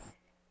say,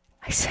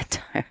 I said to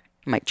her,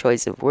 my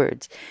choice of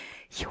words,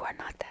 you are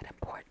not that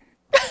important.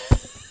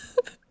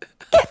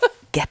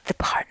 Get the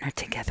partner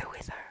together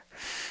with her.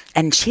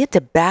 And she had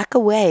to back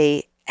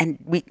away, and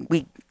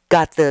we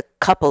got the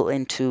couple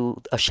into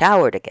a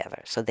shower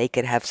together so they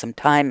could have some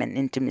time and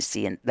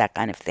intimacy and that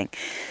kind of thing.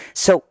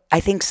 So I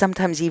think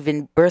sometimes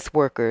even birth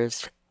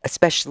workers,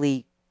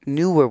 especially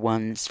newer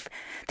ones,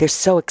 they're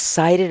so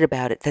excited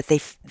about it that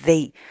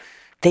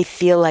they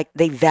feel like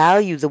they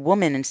value the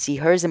woman and see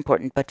her as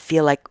important, but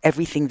feel like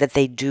everything that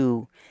they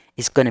do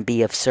is going to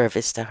be of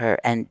service to her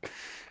and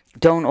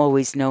don't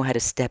always know how to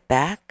step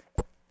back.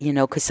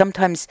 Because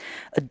sometimes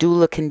a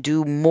doula can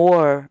do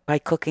more by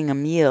cooking a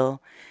meal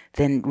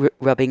than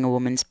rubbing a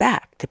woman's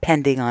back,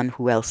 depending on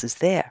who else is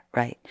there,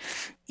 right?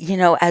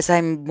 As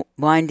I'm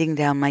winding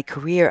down my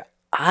career,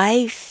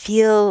 I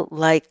feel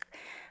like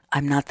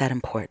I'm not that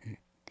important.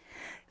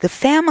 The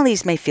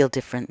families may feel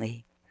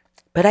differently,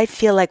 but I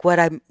feel like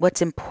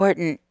what's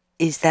important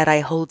is that I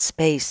hold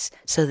space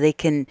so they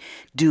can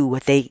do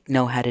what they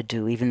know how to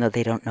do, even though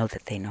they don't know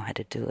that they know how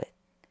to do it.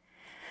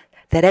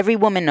 That every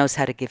woman knows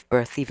how to give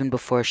birth even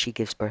before she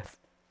gives birth.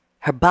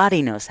 Her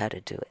body knows how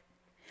to do it.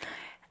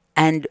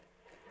 And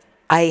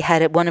I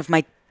had one of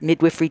my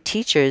midwifery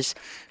teachers,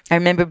 I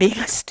remember being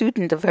a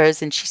student of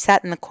hers, and she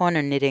sat in the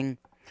corner knitting.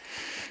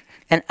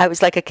 And I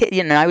was like a kid,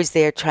 I was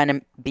there trying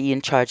to be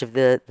in charge of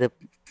the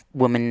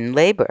woman in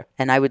labor.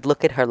 And I would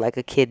look at her like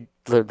a kid,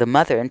 the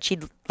mother, and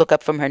she'd look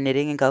up from her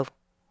knitting and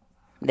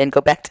then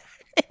go back to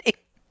her knitting.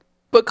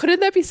 But couldn't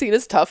that be seen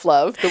as tough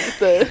love?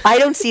 I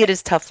don't see it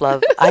as tough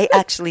love. I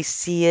actually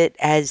see it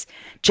as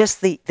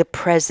just the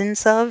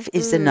presence of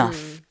is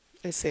enough.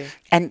 I see.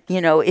 And,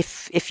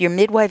 if your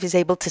midwife is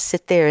able to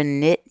sit there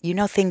and knit,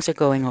 things are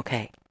going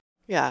okay.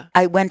 Yeah.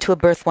 I went to a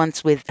birth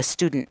once with a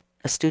student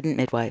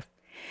midwife.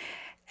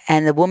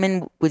 And the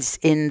woman was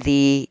in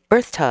the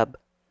birth tub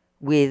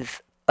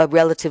with a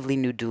relatively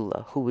new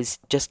doula who was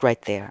just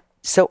right there.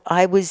 So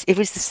it was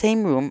the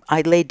same room.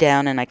 I lay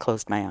down and I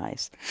closed my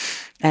eyes.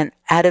 And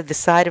out of the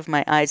side of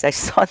my eyes, I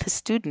saw the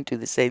student do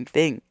the same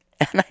thing.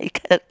 And I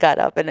got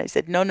up and I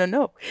said,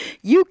 no,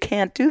 you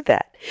can't do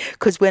that.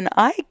 Because when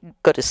I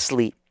go to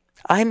sleep,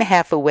 I'm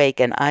half awake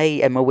and I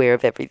am aware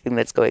of everything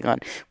that's going on.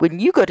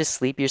 When you go to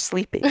sleep, you're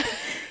sleeping.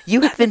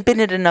 You haven't been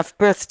at enough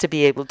births to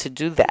be able to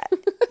do that.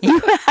 You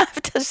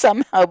have to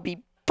somehow be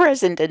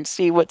present and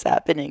see what's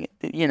happening,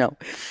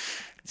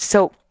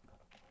 So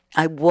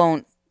I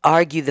won't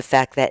argue the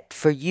fact that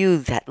for you,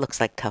 that looks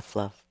like tough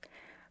love.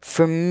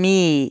 For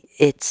me,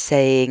 it's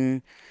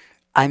saying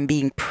I'm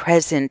being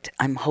present,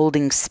 I'm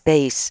holding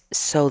space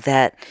so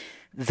that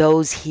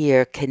those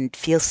here can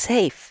feel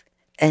safe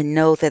and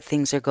know that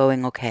things are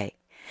going okay.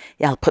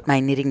 Yeah, I'll put my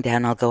knitting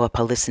down, I'll go up,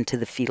 I'll listen to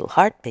the fetal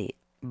heartbeat.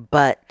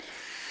 But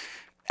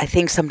I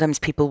think sometimes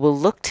people will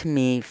look to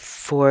me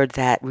for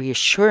that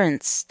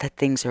reassurance that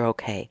things are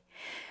okay.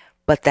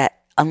 But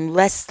that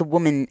unless the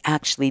woman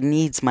actually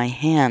needs my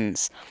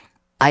hands,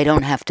 I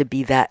don't have to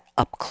be that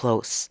up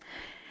close.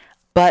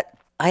 But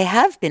I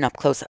have been up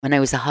close when I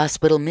was a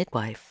hospital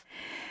midwife.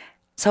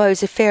 So I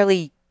was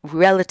a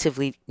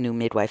relatively new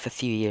midwife, a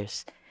few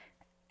years.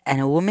 And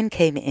a woman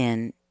came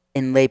in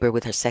labor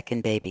with her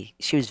second baby.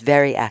 She was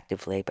very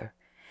active labor.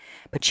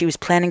 But she was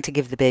planning to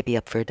give the baby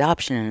up for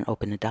adoption in an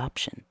open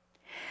adoption.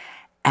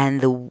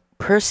 And the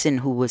person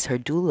who was her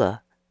doula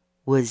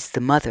was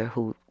the mother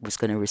who was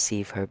going to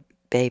receive her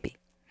baby.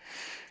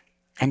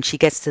 And she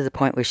gets to the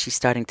point where she's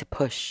starting to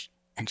push.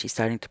 And she's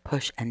starting to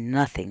push, and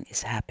nothing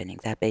is happening.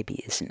 That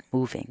baby isn't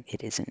moving.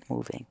 It isn't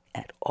moving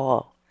at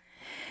all.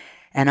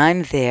 And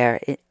I'm there,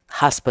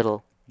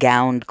 hospital,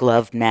 gowned,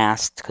 gloved,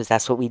 masked, because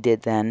that's what we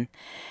did then.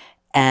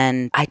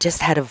 And I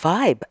just had a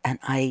vibe. And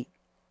I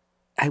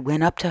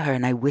went up to her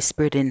and I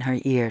whispered in her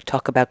ear,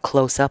 talk about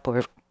close up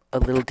or a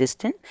little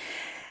distant.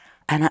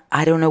 And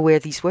I don't know where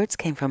these words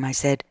came from. I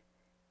said,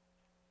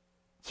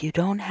 you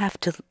don't have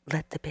to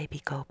let the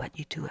baby go, but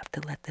you do have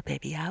to let the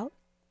baby out.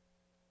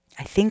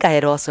 I think I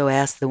had also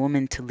asked the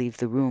woman to leave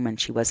the room, and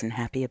she wasn't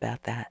happy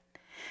about that.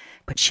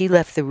 But she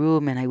left the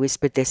room, and I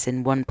whispered this,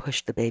 in one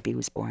push, the baby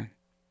was born.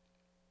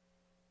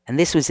 And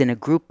this was in a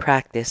group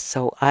practice,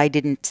 so I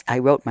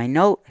wrote my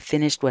note,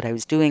 finished what I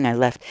was doing, I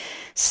left.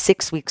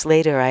 6 weeks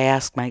later, I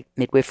asked my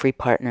midwifery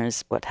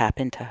partners what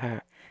happened to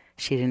her.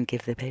 She didn't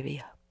give the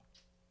baby up.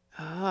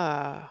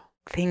 Ah.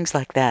 Things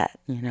like that,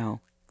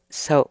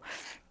 So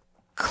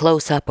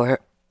close up or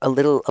a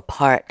little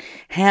apart,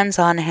 hands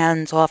on,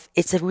 hands off.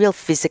 It's a real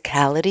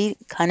physicality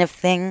kind of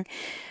thing,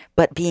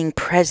 but being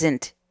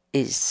present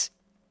is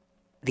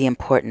the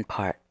important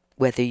part,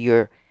 whether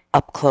you're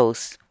up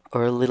close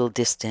or a little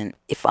distant.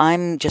 If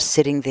I'm just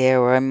sitting there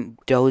or I'm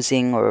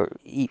dozing or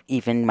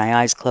even my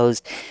eyes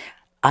closed,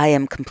 I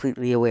am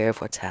completely aware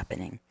of what's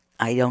happening.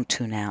 I don't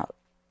tune out,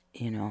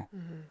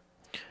 Mm-hmm.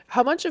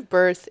 How much of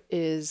birth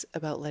is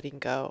about letting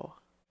go?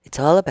 It's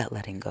all about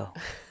letting go.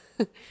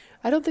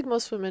 I don't think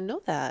most women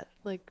know that.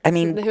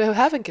 Who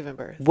haven't given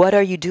birth. What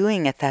are you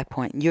doing at that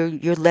point?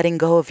 You're letting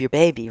go of your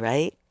baby,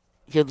 right?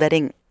 You're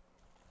letting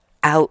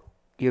out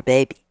your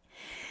baby.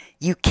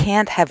 You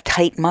can't have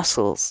tight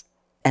muscles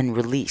and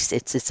release.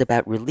 It's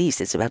about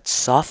release. It's about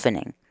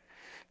softening.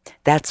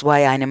 That's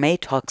why Ina May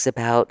talks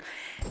about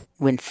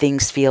when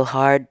things feel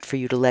hard for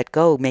you to let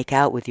go, make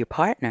out with your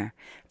partner.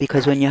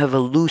 Because when you have a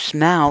loose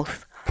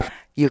mouth,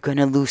 you're going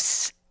to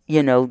loose,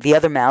 the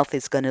other mouth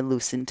is going to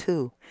loosen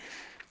too.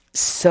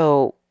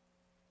 So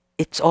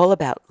it's all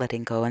about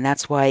letting go. And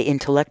that's why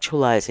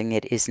intellectualizing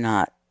it is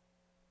not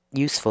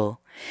useful.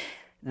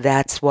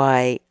 That's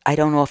why I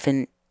don't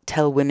often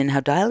tell women how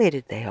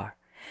dilated they are.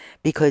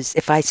 Because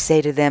if I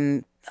say to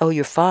them, oh,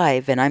 you're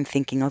 5, and I'm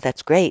thinking, oh,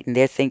 that's great, and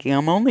they're thinking,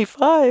 I'm only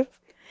 5,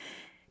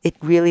 it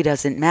really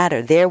doesn't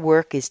matter. Their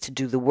work is to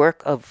do the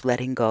work of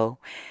letting go.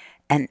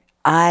 And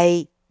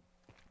I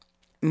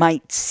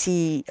might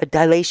see a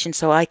dilation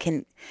so I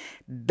can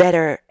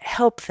better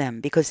help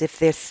them. Because if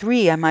they're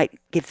 3, I might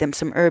give them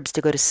some herbs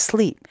to go to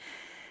sleep.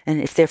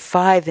 And if they're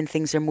 5 and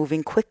things are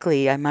moving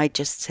quickly, I might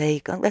just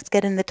say, oh, let's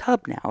get in the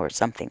tub now or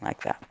something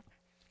like that.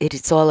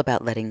 It's all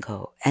about letting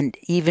go. And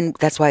even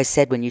that's why I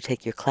said when you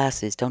take your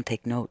classes, don't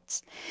take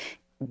notes.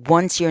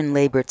 Once you're in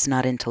labor, it's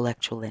not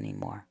intellectual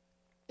anymore.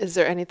 Is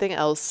there anything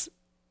else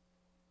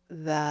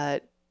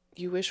that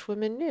you wish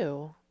women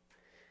knew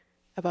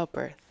about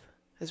birth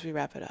as we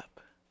wrap it up?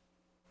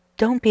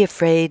 Don't be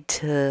afraid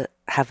to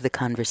have the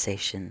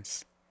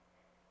conversations.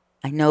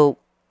 I know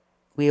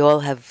we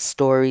all have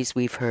stories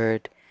we've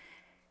heard.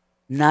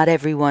 Not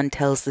everyone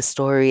tells the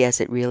story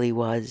as it really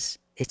was.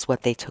 It's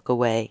what they took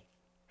away.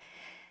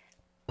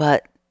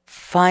 But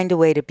find a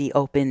way to be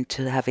open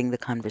to having the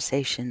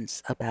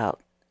conversations about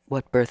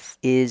what birth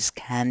is,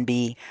 can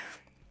be.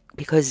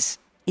 Because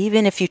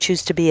even if you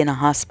choose to be in a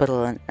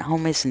hospital, and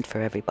home isn't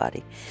for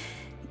everybody,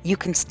 you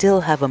can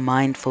still have a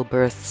mindful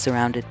birth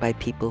surrounded by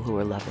people who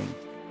are loving.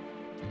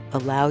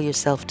 Allow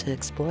yourself to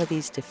explore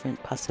these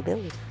different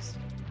possibilities.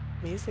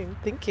 Amazing.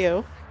 Thank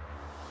you.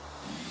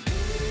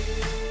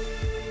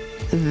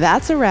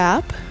 That's a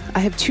wrap. I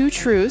have 2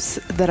 truths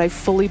that I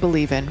fully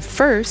believe in.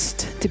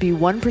 First, to be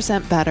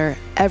 1% better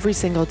every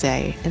single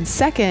day. And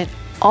second,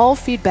 all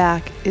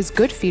feedback is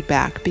good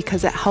feedback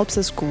because it helps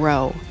us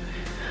grow.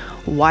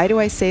 Why do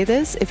I say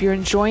this? If you're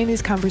enjoying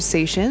these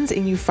conversations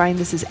and you find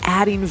this is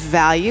adding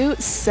value,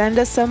 send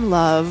us some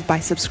love by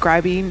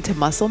subscribing to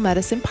Muscle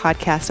Medicine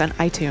Podcast on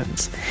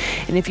iTunes.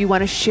 And if you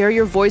want to share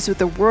your voice with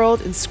the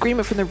world and scream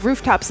it from the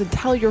rooftops and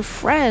tell your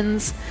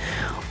friends,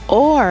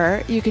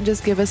 or you can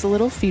just give us a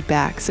little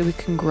feedback so we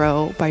can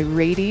grow by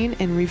rating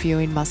and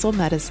reviewing Muscle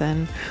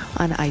Medicine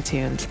on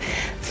iTunes.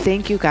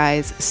 Thank you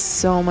guys.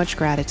 So much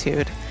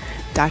gratitude.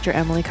 Dr.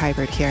 Emily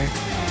Kiberd here.